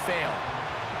you fail.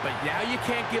 But now you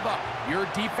can't give up. Your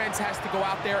defense has to go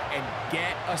out there and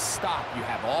get a stop. You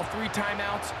have all 3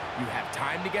 timeouts. You have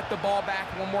time to get the ball back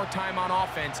one more time on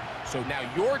offense. So now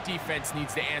your defense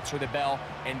needs to answer the bell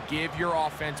and give your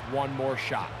offense one more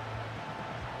shot.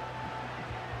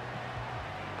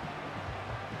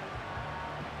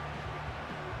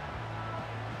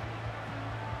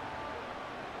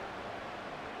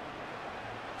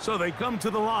 So they come to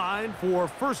the line for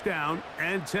 1st down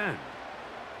and 10.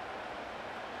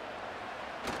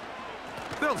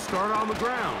 They'll start on the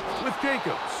ground with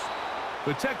Jacobs.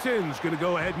 The Texans going to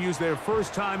go ahead and use their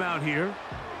first timeout here.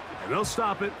 And they'll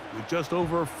stop it with just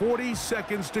over 40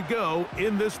 seconds to go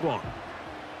in this one.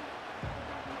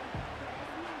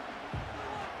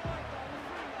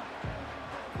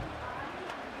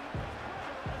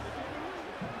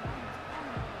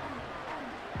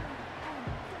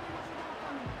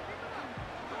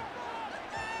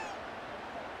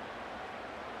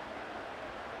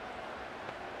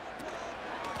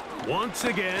 Once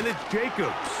again, it's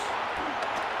Jacobs.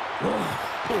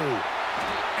 Oh.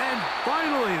 And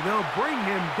finally, they'll bring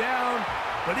him down,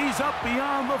 but he's up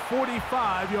beyond the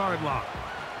 45-yard line.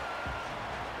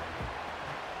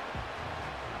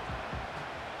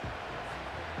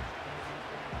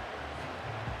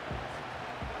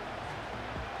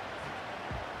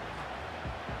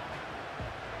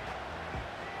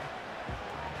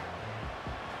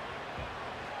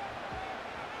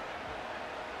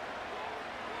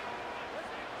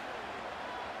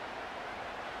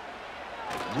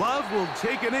 Love will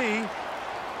take a knee, and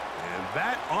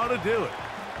that ought to do it.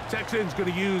 Texans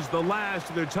going to use the last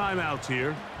of their timeouts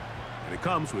here, and it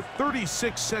comes with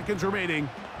 36 seconds remaining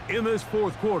in this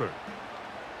fourth quarter.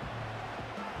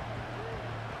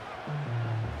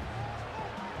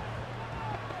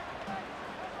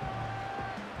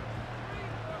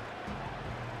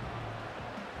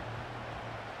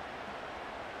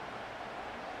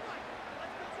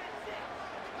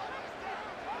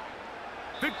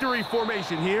 Victory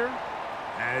formation here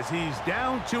as he's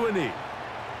down to a knee.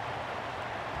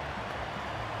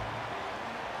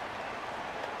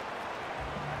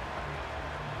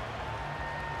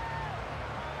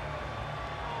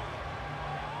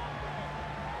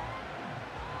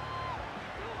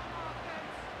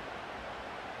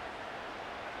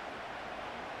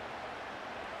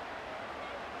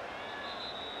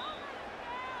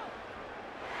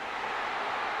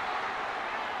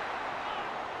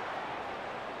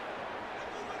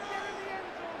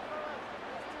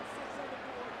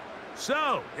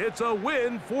 So, it's a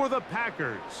win for the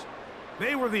Packers.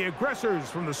 They were the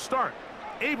aggressors from the start,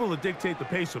 able to dictate the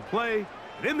pace of play,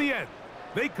 and in the end,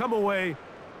 they come away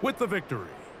with the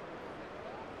victory.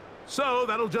 So,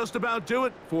 that'll just about do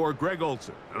it for Greg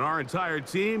Olson and our entire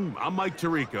team. I'm Mike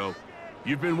Tirico.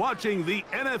 You've been watching the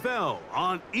NFL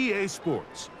on EA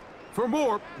Sports. For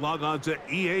more, log on to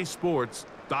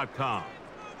easports.com.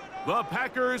 The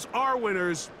Packers are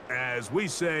winners as we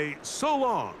say so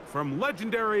long from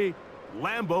legendary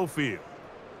Lambeau Field.